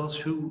tell us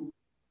who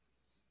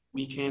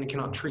we can and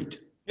cannot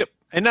treat? Yep.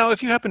 And now,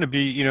 if you happen to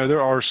be,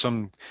 there are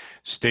some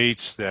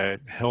states that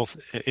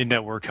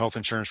in-network health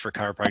insurance for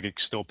chiropractic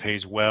still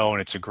pays well, and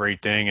it's a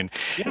great thing. And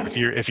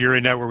if you're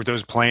in network with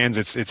those plans,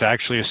 it's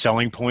actually a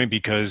selling point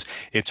because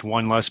it's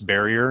one less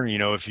barrier.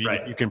 If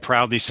you can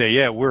proudly say,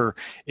 "Yeah, we're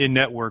in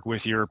network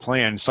with your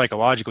plan,"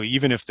 psychologically,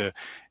 even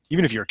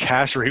if your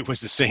cash rate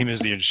was the same as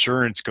the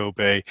insurance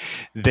copay,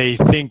 they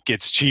think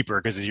it's cheaper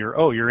because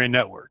you're in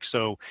network.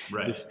 So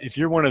if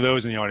you're one of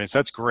those in the audience,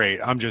 that's great.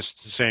 I'm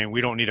just saying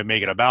we don't need to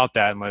make it about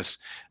that unless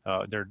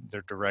they're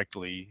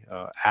directly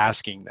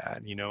asking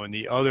that. And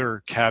the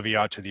other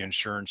caveat to the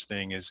insurance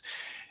thing is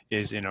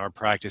in our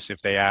practice,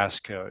 if they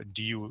ask,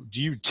 do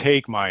you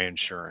take my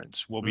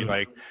insurance? We'll be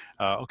like,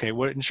 okay,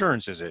 what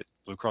insurance is it?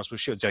 Blue Cross Blue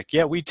Shield. It's like,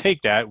 yeah, we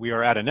take that. We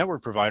are at a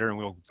network provider, and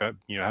we'll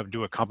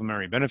do a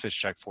complimentary benefits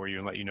check for you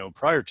and let you know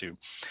prior to.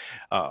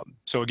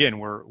 So again,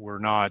 we're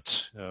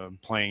not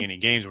playing any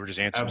games. We're just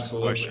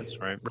answering questions,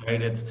 right?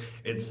 Right.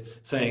 It's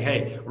saying,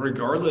 hey,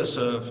 regardless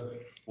of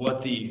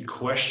what the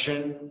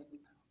question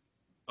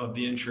of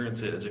the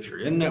insurance is, if you're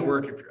in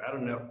network, if you're out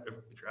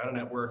of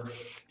network,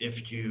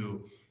 if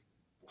you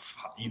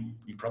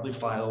you probably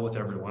file with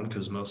everyone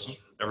because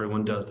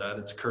everyone does that.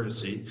 It's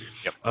courtesy.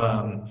 Yep.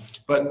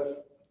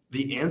 But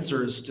the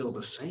answer is still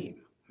the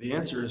same. The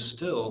answer is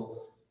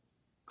still,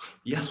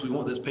 yes, we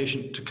want this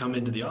patient to come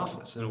into the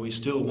office and we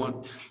still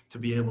want to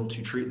be able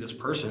to treat this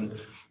person,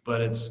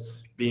 but it's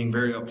being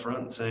very upfront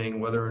and saying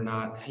whether or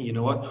not, hey, you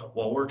know what,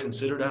 while we're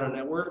considered out of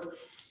network,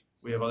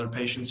 we have other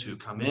patients who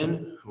come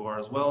in who are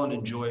as well and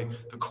enjoy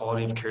the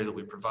quality of care that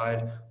we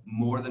provide.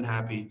 More than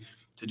happy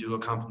to do a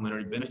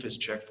complimentary benefits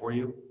check for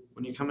you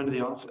when you come into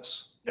the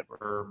office. Yep.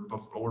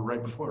 or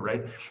right before,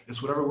 right?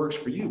 It's whatever works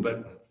for you,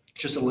 but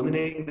just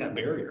eliminating that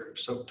barrier.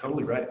 So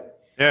totally right.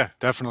 Yeah,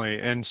 definitely.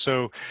 And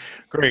so,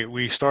 great.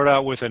 We start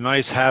out with a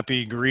nice,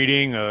 happy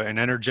greeting, an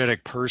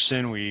energetic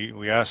person.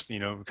 We asked,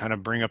 kind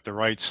of bring up the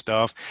right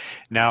stuff.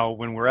 Now,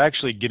 when we're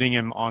actually getting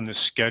him on the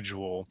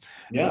schedule,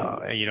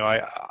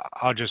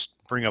 I'll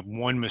just bring up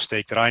one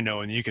mistake that I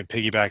know, and you can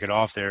piggyback it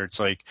off there. It's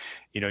like,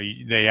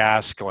 they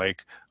ask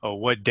like, "Oh,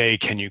 what day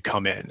can you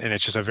come in?" And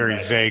it's just a very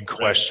vague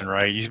question,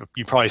 right?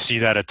 You probably see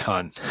that a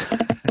ton.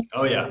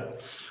 Oh yeah.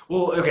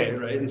 Well, okay,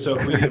 right. And so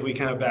if we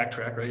kind of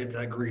backtrack, right, it's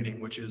that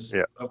greeting, which is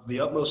of the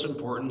utmost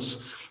importance,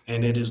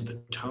 and it is the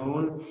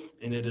tone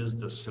and it is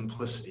the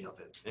simplicity of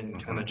it,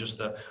 and kind of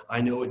just I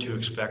know what to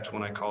expect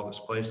when I call this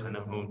place. I know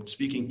who I'm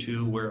speaking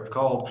to, where I've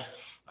called.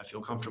 I feel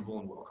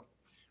comfortable and welcome,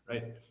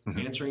 right?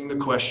 Answering the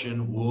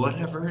question,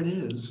 whatever it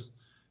is,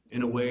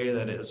 in a way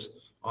that is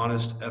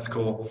honest,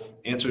 ethical,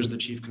 answers the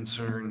chief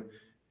concern,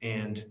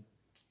 and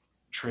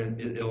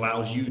it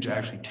allows you to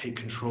actually take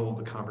control of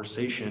the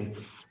conversation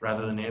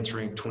rather than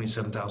answering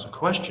 27,000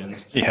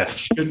 questions.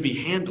 Yes. It should be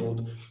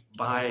handled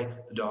by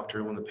the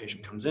doctor when the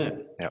patient comes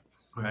in. Yep.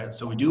 All right.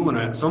 So we do want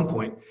to, at some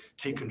point,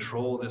 take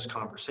control of this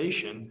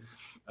conversation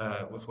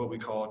with what we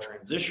call a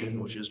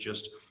transition, which is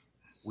just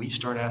we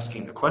start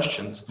asking the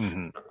questions.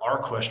 Our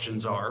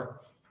questions are,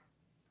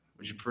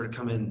 would you prefer to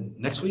come in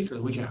next week or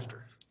the week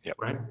after? Yep.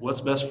 Right? What's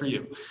best for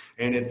you?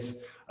 And it's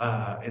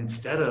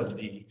instead of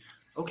the,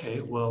 okay,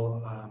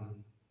 well,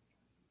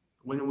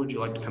 when would you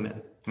like to come in?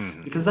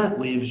 Because that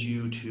leaves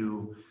you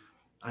to,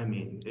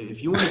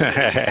 if you want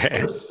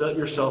to set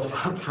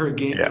yourself up for a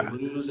game to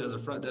lose as a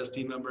front desk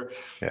team member,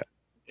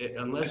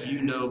 unless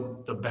you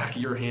know the back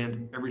of your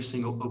hand every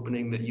single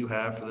opening that you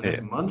have for the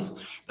next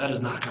month, that is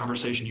not a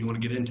conversation you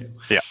want to get into.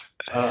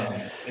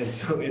 And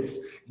so it's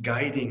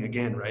guiding,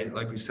 again, right?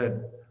 Like we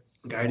said,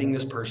 guiding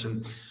this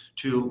person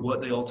to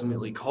what they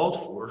ultimately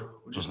called for,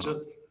 which is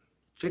to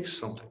fix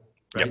something,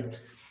 right?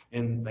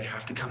 And they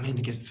have to come in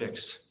to get it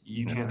fixed.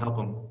 You can't help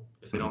them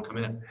if they don't come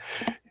in.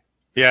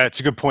 Yeah,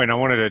 it's a good point. I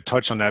wanted to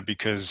touch on that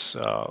because,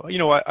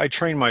 I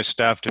train my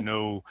staff to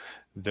know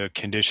the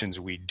conditions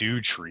we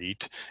do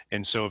treat.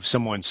 And so if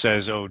someone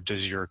says, "Oh,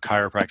 does your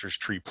chiropractors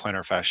treat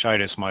plantar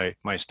fasciitis?"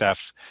 My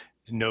staff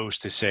knows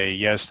to say,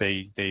 yes,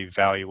 they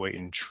evaluate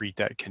and treat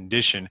that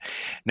condition.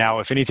 Now,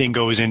 if anything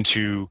goes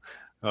into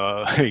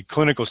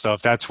clinical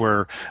stuff, that's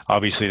where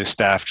obviously the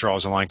staff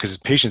draws a line, because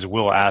patients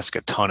will ask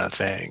a ton of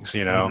things,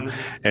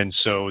 and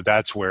so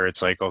that's where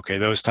it's like, okay,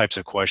 those types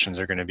of questions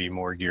are going to be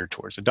more geared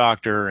towards the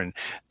doctor, and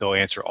they'll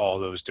answer all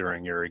those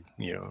during your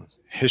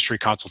history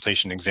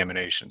consultation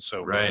examination.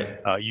 So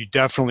you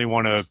definitely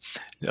want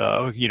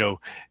to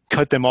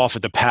cut them off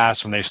at the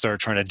pass when they start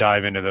trying to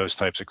dive into those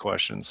types of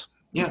questions.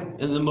 Yeah, and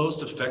the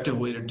most effective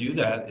way to do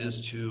that is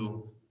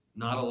to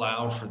not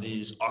allow for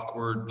these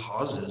awkward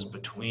pauses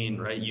between,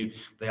 right?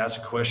 They ask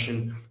a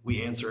question,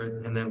 we answer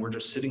it, and then we're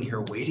just sitting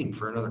here waiting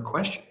for another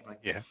question.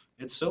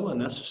 It's so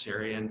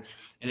unnecessary, and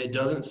it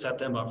doesn't set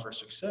them up for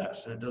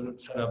success, and it doesn't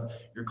set up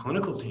your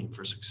clinical team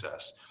for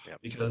success,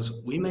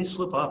 because we may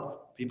slip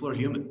up. People are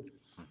human,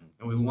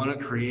 and we want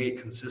to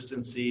create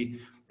consistency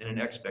and an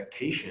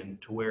expectation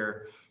to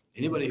where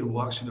anybody who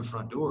walks through the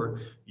front door,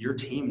 your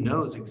team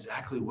knows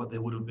exactly what they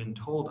would have been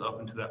told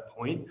up until that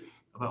point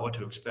about what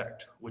to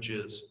expect, which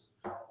is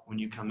when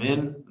you come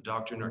in, the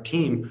doctor and our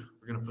team,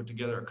 we're going to put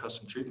together a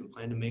custom treatment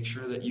plan to make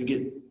sure that you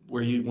get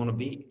where you want to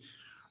be,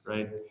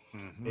 right?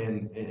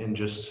 And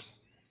just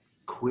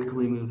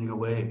quickly moving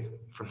away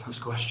from those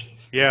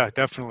questions. Yeah,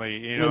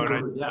 definitely.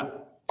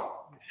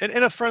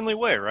 In a friendly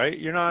way, right?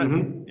 You're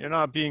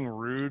not being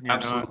rude.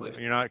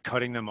 You're not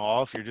cutting them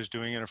off. You're just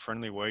doing it in a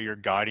friendly way. You're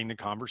guiding the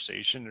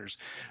conversation. There's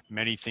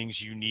many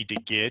things you need to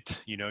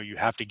get. You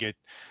have to get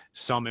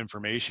some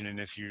information. And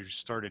if you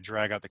start to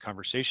drag out the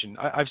conversation,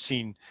 I've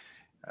seen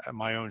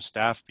my own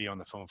staff be on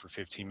the phone for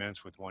 15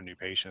 minutes with one new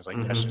patient. It's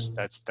like,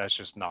 that's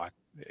just not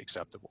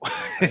acceptable.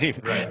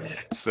 Right.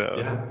 So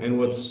and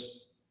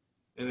what's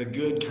in a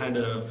good kind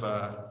of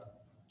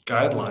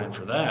guideline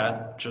for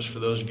that, just for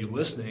those of you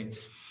listening,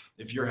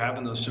 if you're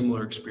having those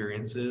similar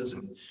experiences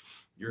and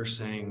you're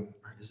saying,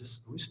 are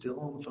we still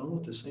on the phone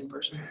with the same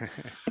person?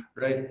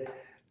 Right?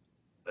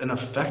 An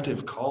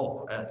effective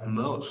call at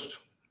most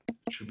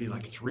should be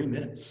like 3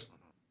 minutes,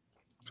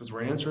 because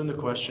we're answering the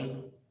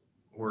question,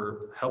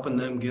 we're helping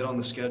them get on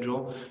the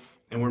schedule,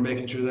 and we're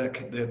making sure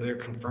that they're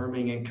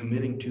confirming and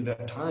committing to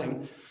that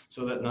time,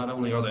 so that not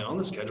only are they on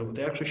the schedule, but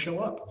they actually show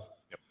up.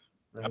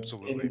 right?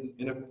 Absolutely.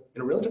 In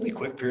a relatively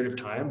quick period of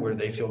time where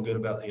they feel good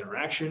about the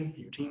interaction,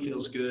 your team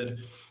feels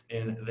good,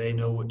 and they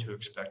know what to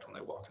expect when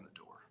they walk in the door.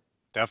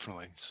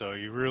 Definitely. So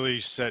you're really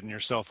setting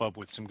yourself up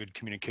with some good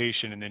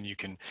communication, and then you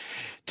can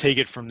take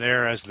it from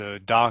there as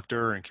the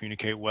doctor and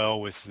communicate well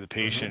with the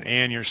patient Mhm.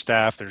 and your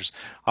staff. There's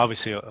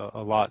obviously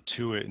a lot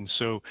to it. And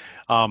so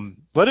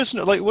let us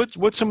know, like,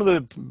 what's some of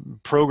the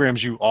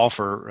programs you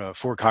offer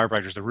for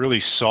chiropractors that really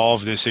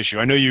solve this issue?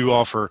 I know you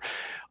offer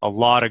a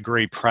lot of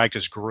great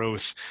practice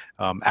growth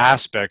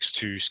aspects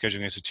to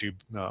Scheduling Institute,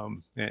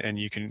 and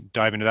you can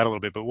dive into that a little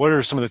bit. But what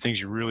are some of the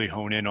things you really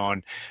hone in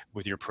on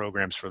with your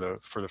programs for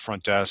the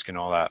front desk and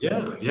all that?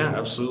 Yeah, yeah,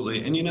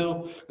 absolutely. And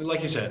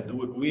like you said,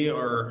 we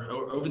are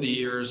over the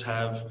years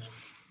have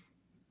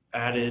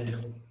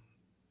added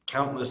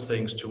countless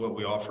things to what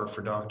we offer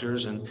for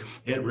doctors, and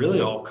it really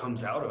all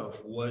comes out of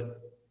what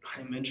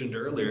I mentioned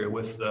earlier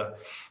with the,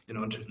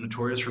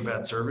 notorious for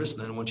bad service.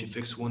 And then once you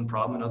fix one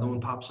problem, another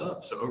one pops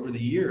up. So over the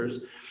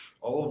years,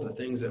 all of the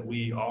things that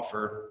we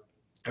offer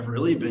have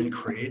really been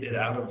created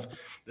out of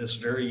this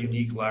very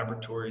unique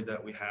laboratory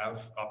that we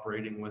have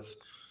operating with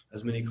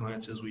as many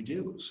clients as we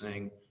do,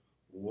 saying,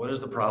 what is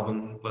the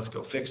problem? Let's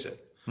go fix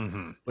it.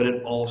 Mm-hmm. But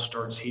it all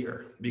starts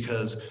here,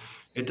 because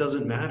it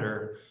doesn't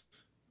matter,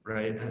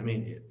 right? I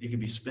mean, you could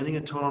be spending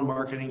a ton on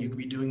marketing, you could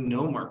be doing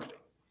no marketing.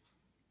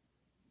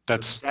 The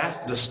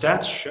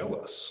stats show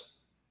us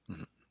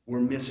we're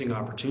missing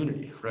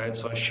opportunity, right?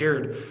 So I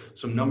shared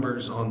some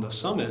numbers on the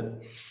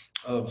summit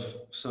of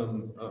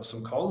some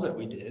calls that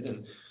we did,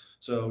 and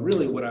so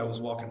really what I was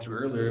walking through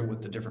earlier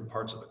with the different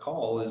parts of the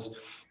call is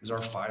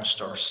our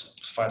five-star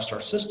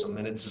system,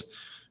 and it's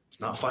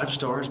not 5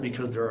 stars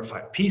because there are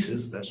 5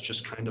 pieces. That's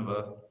just kind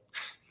of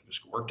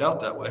just worked out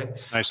that way.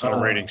 Nice little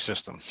rating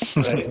system.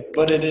 Right,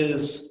 but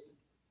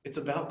it's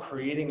about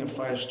creating a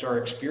 5-star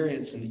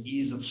experience and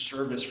ease of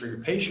service for your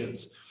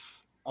patients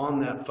on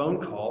that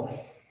phone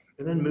call,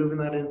 and then moving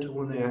that into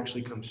when they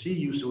actually come see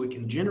you, so we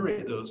can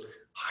generate those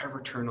high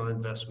return on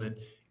investment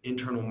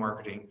internal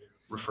marketing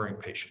referring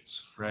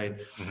patients, right?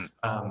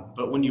 Mm-hmm.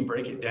 But when you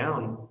break it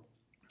down,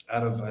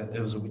 out of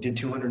we did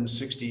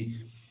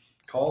 260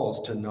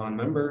 calls to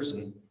non-members,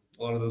 and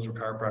a lot of those were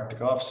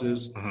chiropractic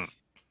offices. Mm-hmm.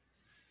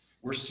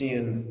 We're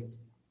seeing,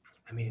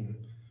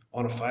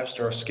 on a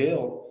 5-star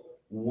scale,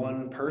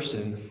 one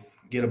person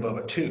get above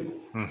a 2,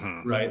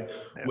 Mm-hmm. right?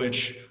 Yeah.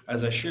 Which,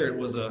 as I shared,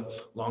 was a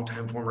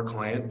longtime former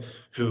client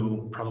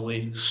who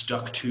probably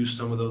stuck to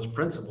some of those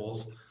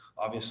principles,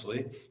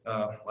 obviously,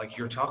 like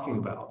you're talking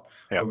about,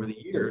 Yep. over the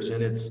years.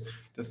 And it's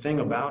the thing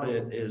about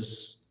it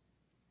is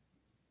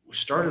we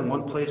start in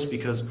one place,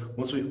 because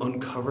once we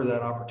uncover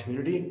that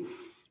opportunity,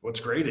 what's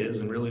great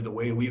is, and really the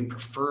way we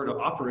prefer to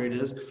operate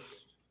is,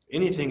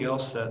 anything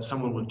else that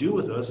someone would do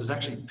with us is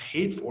actually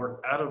paid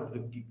for out of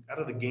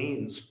the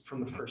gains from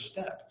the first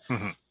step.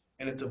 Mm-hmm.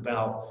 And it's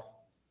about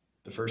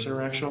the first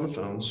interaction on the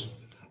phones,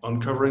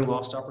 uncovering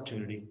lost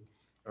opportunity,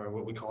 or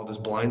what we call this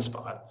blind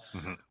spot,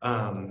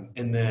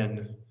 and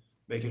then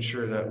making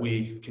sure that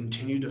we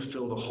continue to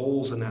fill the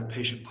holes in that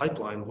patient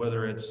pipeline,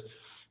 whether it's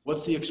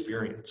what's the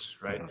experience,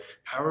 right?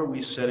 How are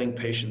we setting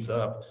patients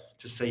up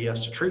to say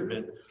yes to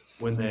treatment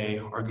when they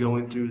are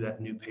going through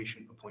that new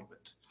patient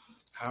appointment?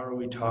 How are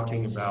we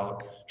talking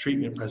about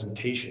treatment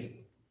presentation?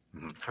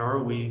 How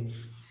are we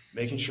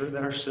making sure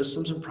that our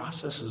systems and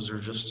processes are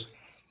just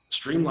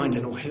streamlined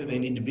in a way that they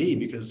need to be?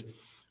 Because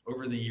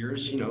over the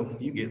years,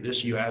 you get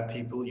this, you add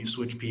people, you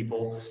switch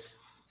people,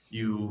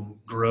 you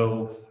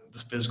grow the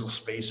physical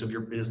space of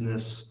your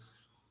business,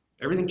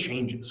 everything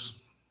changes.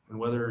 And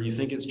whether you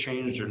think it's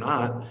changed or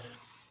not,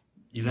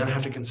 you then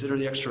have to consider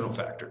the external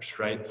factors,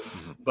 right?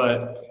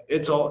 But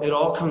it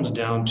all comes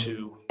down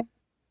to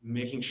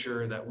making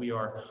sure that we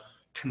are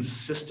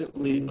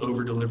consistently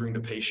over delivering to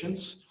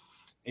patients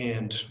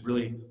and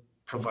really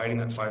providing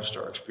that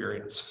 5-star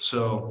experience.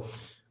 So,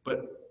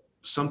 but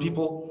some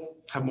people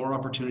have more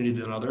opportunity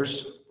than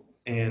others.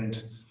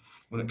 And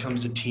when it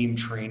comes to team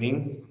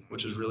training,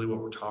 which is really what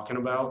we're talking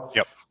about,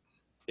 Yep.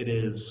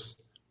 it's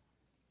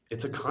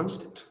a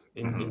constant.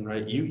 And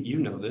right, you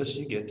know this,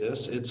 you get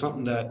this. It's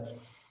something that,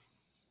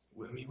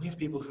 we have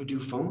people who do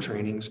phone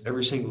trainings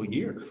every single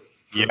year.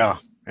 Yeah.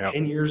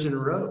 10 years in a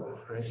row,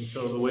 right? And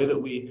so the way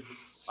that we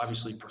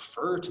obviously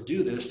prefer to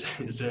do this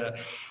is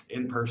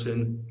in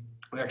person.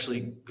 We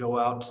actually go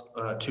out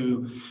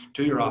to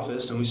your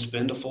office, and we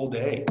spend a full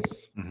day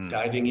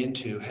diving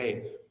into,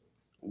 hey,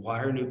 why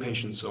are new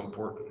patients so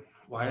important?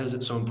 Why is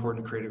it so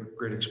important to create a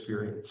great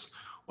experience?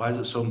 Why is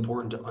it so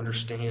important to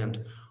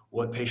understand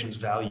what patients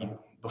value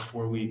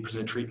before we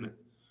present treatment,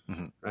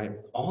 right?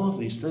 All of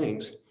these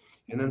things,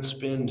 and then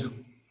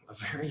spend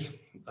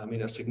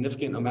a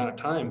significant amount of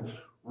time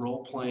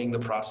role playing the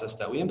process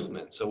that we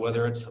implement. So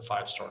whether it's the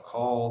 5-star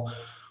call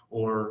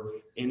or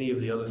any of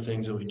the other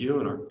things that we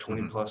do in our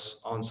 20 plus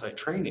on-site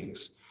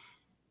trainings,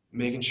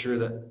 making sure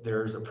that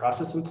there's a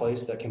process in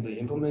place that can be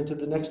implemented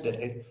the next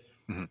day.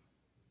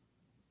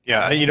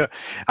 Yeah,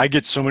 I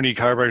get so many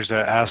chiropractors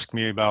that ask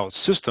me about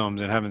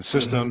systems and having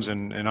systems,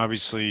 and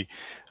obviously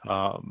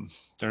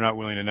They're not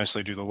willing to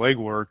necessarily do the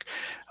legwork,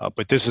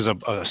 but this is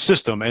a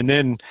system. And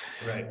then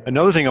Right.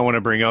 another thing I want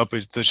to bring up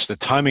is just the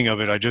timing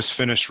of it. I just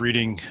finished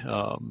reading,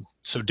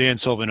 so Dan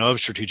Sullivan of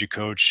Strategic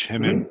Coach,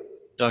 him and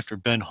Dr.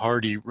 Ben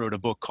Hardy wrote a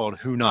book called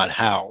Who Not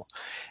How.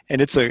 And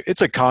it's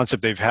a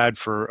concept they've had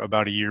for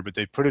about a year, but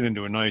they put it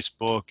into a nice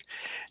book.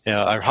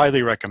 I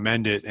highly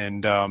recommend it.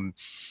 And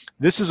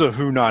this is a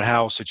who not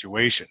how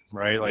situation,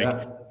 right? Like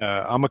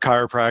I'm a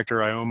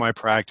chiropractor. I own my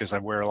practice. I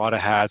wear a lot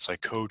of hats. I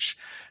coach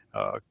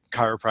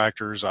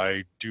chiropractors.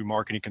 I do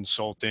marketing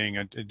consulting.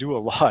 I do a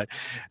lot.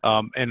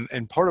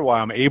 And part of why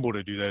I'm able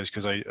to do that is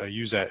because I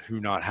use that who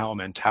not how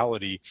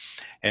mentality.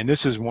 And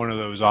this is one of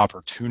those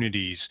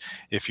opportunities,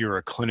 if you're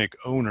a clinic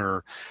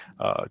owner,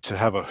 to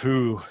have a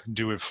who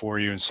do it for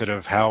you instead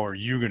of how are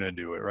you going to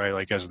do it, right?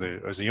 Like as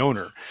the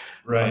owner.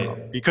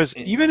 Right. Because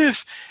even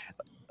if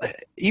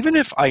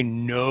I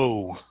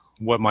know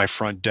what my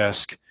front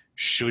desk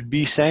should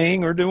be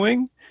saying or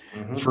doing,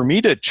 for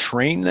me to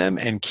train them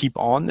and keep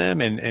on them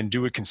and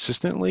do it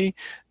consistently,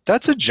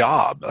 that's a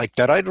job like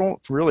that I don't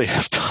really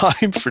have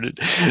time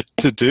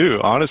to do,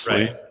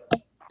 honestly. Right.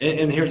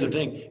 And here's the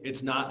thing,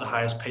 it's not the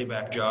highest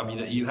payback job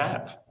that you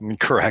have.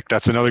 Correct.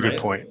 That's another good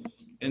point.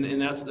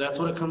 And that's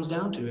what it comes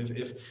down to.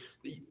 If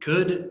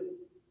could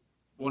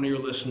one of your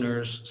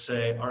listeners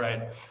say, all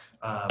right,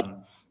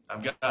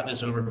 I've got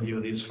this overview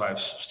of these 5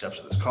 steps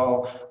of this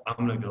call.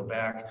 I'm going to go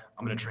back.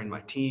 I'm going to train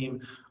my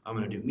team. I'm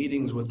going to do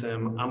meetings with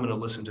them. I'm going to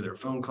listen to their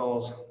phone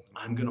calls.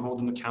 I'm going to hold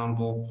them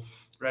accountable,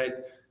 right?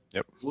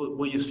 Yep.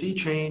 Will you see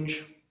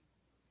change?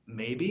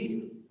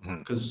 Maybe,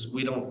 because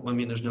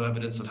there's no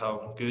evidence of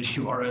how good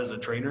you are as a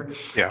trainer.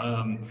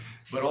 Yeah.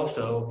 But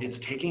also it's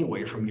taking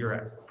away from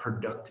your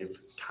productive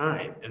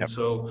time. And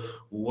so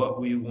what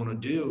we want to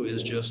do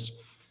is just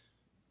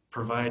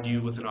provide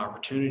you with an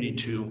opportunity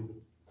to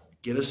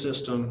get a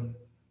system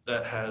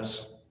that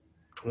has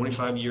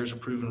 25 years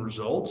of proven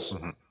results,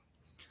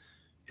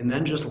 and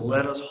then just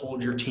let us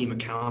hold your team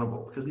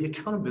accountable, because the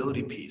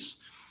accountability piece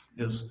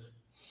is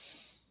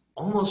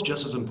almost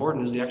just as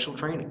important as the actual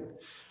training.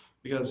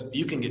 Because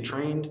you can get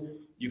trained,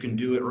 you can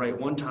do it right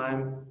one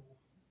time,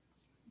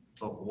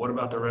 but what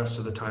about the rest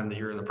of the time that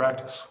you're in the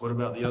practice? What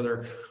about the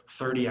other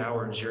 30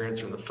 hours you're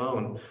answering the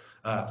phone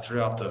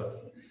throughout the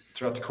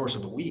course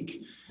of a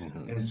week?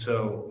 And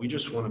so we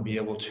just want to be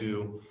able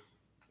to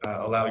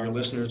allow your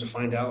listeners to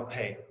find out,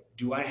 hey,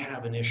 do I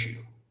have an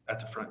issue at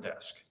the front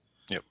desk?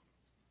 Yep.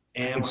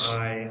 Am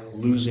I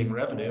losing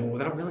revenue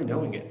without really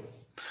knowing it?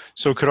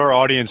 So could our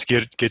audience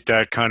get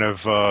that kind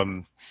of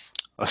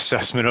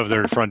assessment of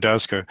their front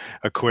desk, a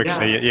quick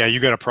say, yeah, you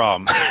got a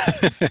problem?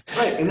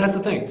 Right. And that's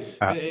the thing.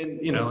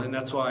 And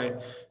that's why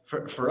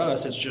for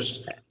us, it's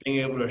just being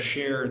able to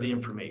share the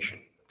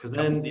information, because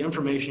then the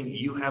information,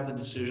 you have the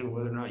decision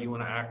whether or not you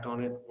want to act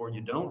on it or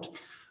you don't.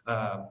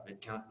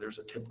 There's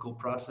a typical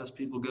process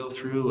people go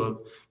through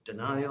of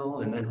denial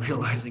and then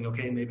realizing,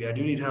 okay, maybe I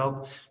do need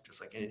help, just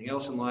like anything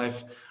else in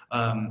life.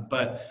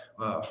 But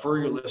for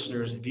your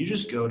listeners, if you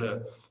just go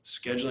to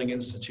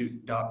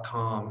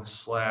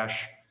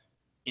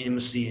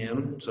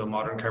schedulinginstitute.com/MCM, so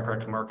Modern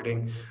Chiropractic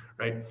Marketing,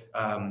 right?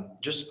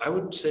 I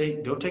would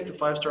say go take the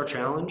 5-star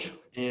challenge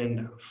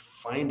and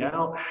find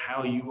out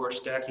how you are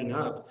stacking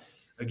up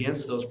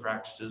against those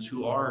practices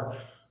who are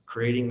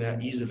creating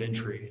that ease of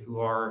entry, who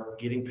are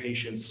getting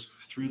patients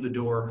through the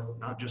door,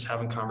 not just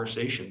having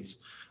conversations,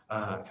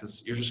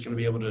 because you're just going to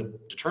be able to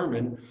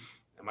determine,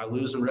 am I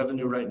losing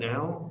revenue right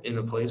now in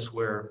a place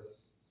where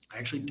I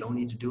actually don't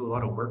need to do a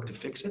lot of work to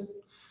fix it,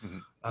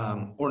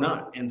 or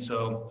not? And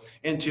so,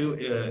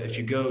 if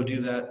you go do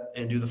that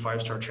and do the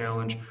 5-star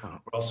challenge, we're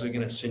also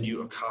going to send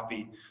you a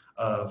copy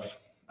of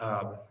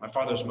my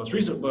father's most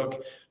recent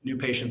book, New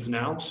Patients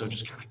Now. So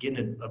just kind of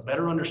getting a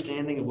better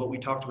understanding of what we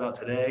talked about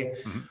today,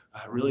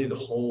 really the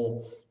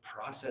whole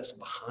process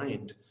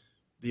behind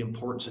the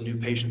importance of new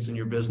patients in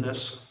your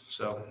business.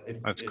 So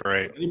that's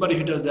great. Anybody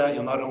who does that,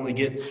 you'll not only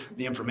get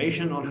the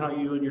information on how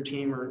you and your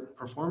team are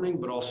performing,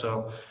 but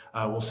also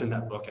we'll send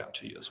that book out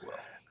to you as well.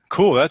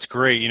 Cool. That's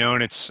great.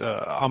 And it's,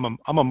 I'm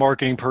a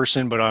marketing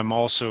person, but I'm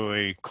also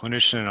a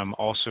clinician. I'm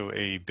also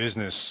a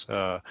business,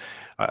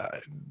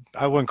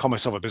 I wouldn't call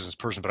myself a business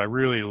person, but I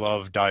really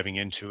love diving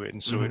into it.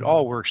 And so it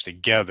all works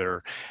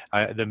together.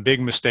 The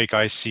big mistake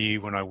I see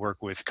when I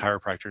work with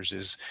chiropractors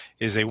is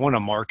they want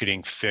a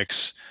marketing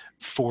fix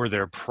for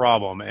their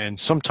problem, and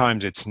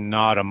sometimes it's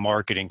not a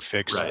marketing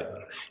fix. Right.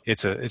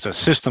 It's a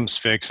systems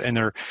fix,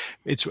 and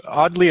it's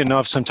oddly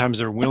enough, sometimes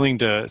they're willing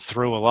to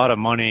throw a lot of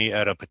money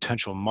at a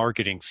potential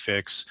marketing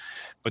fix,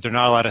 but they're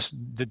not allowed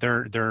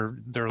to.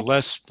 They're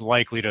less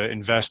likely to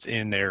invest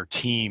in their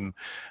team.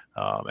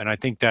 And I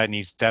think that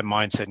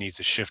mindset needs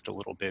to shift a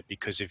little bit,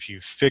 because if you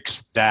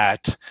fix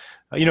that,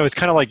 it's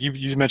kind of like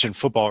you mentioned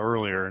football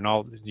earlier, and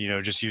I'll,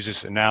 just use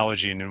this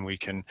analogy and then we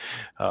can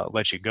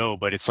let you go.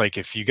 But it's like,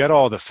 if you got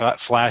all the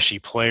flashy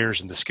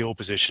players in the skill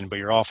position, but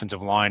your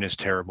offensive line is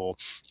terrible,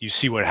 you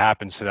see what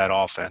happens to that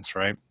offense,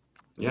 right?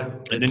 Yeah.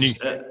 And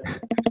then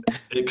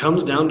it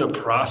comes down to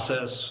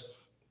process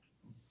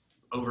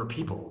over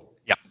people.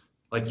 Yeah.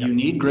 Like you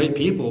need great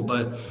people,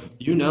 but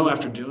you know,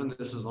 after doing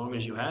this as long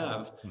as you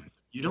have,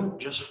 you don't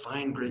just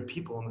find great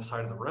people on the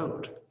side of the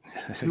road.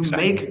 You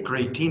Exactly. make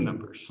great team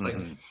members. Like,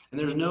 Mhm. and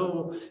there's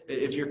no,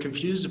 if you're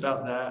confused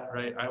about that,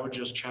 right, I would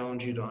just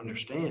challenge you to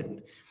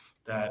understand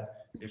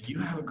that if you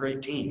have a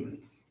great team,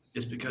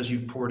 it's because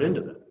you've poured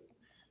into them.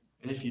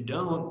 And if you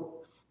don't,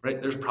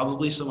 right, there's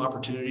probably some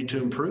opportunity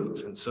to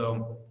improve. And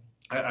so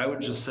I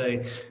would just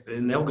say,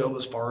 and they'll go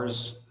as far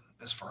as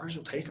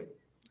you'll take them.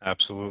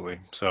 Absolutely.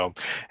 So,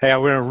 hey, I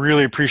want to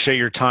really appreciate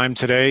your time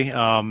today.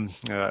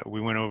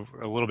 We went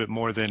over a little bit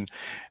more than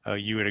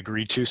you had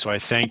agreed to, so I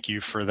thank you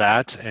for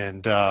that.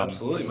 And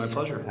Absolutely, my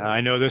pleasure.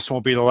 I know this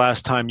won't be the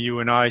last time you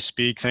and I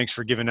speak. Thanks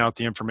for giving out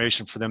the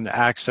information for them to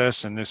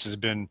access, and this has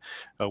been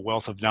a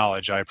wealth of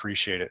knowledge. I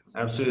appreciate it.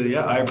 Absolutely,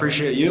 yeah. I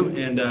appreciate you,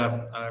 and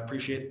I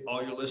appreciate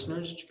all your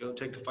listeners. Go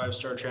take the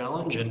 5-star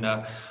challenge, and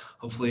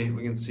hopefully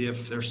we can see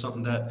if there's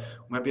something that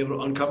we might be able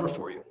to uncover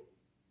for you.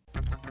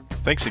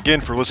 Thanks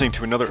again for listening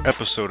to another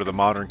episode of the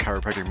Modern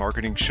Chiropractic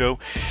Marketing Show.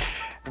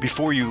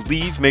 Before you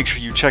leave, make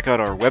sure you check out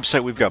our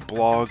website. We've got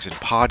blogs and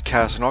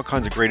podcasts and all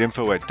kinds of great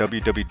info at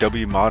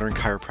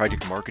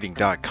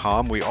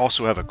www.modernchiropracticmarketing.com. We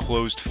also have a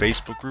closed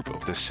Facebook group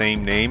of the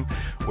same name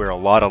where a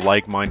lot of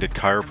like-minded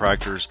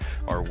chiropractors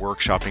are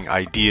workshopping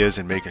ideas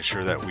and making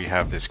sure that we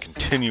have this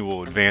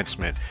continual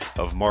advancement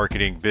of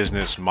marketing,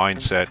 business,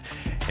 mindset,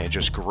 and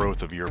just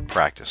growth of your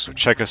practice. So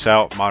check us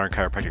out,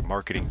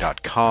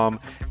 modernchiropracticmarketing.com,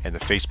 and the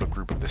Facebook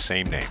group of the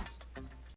same name.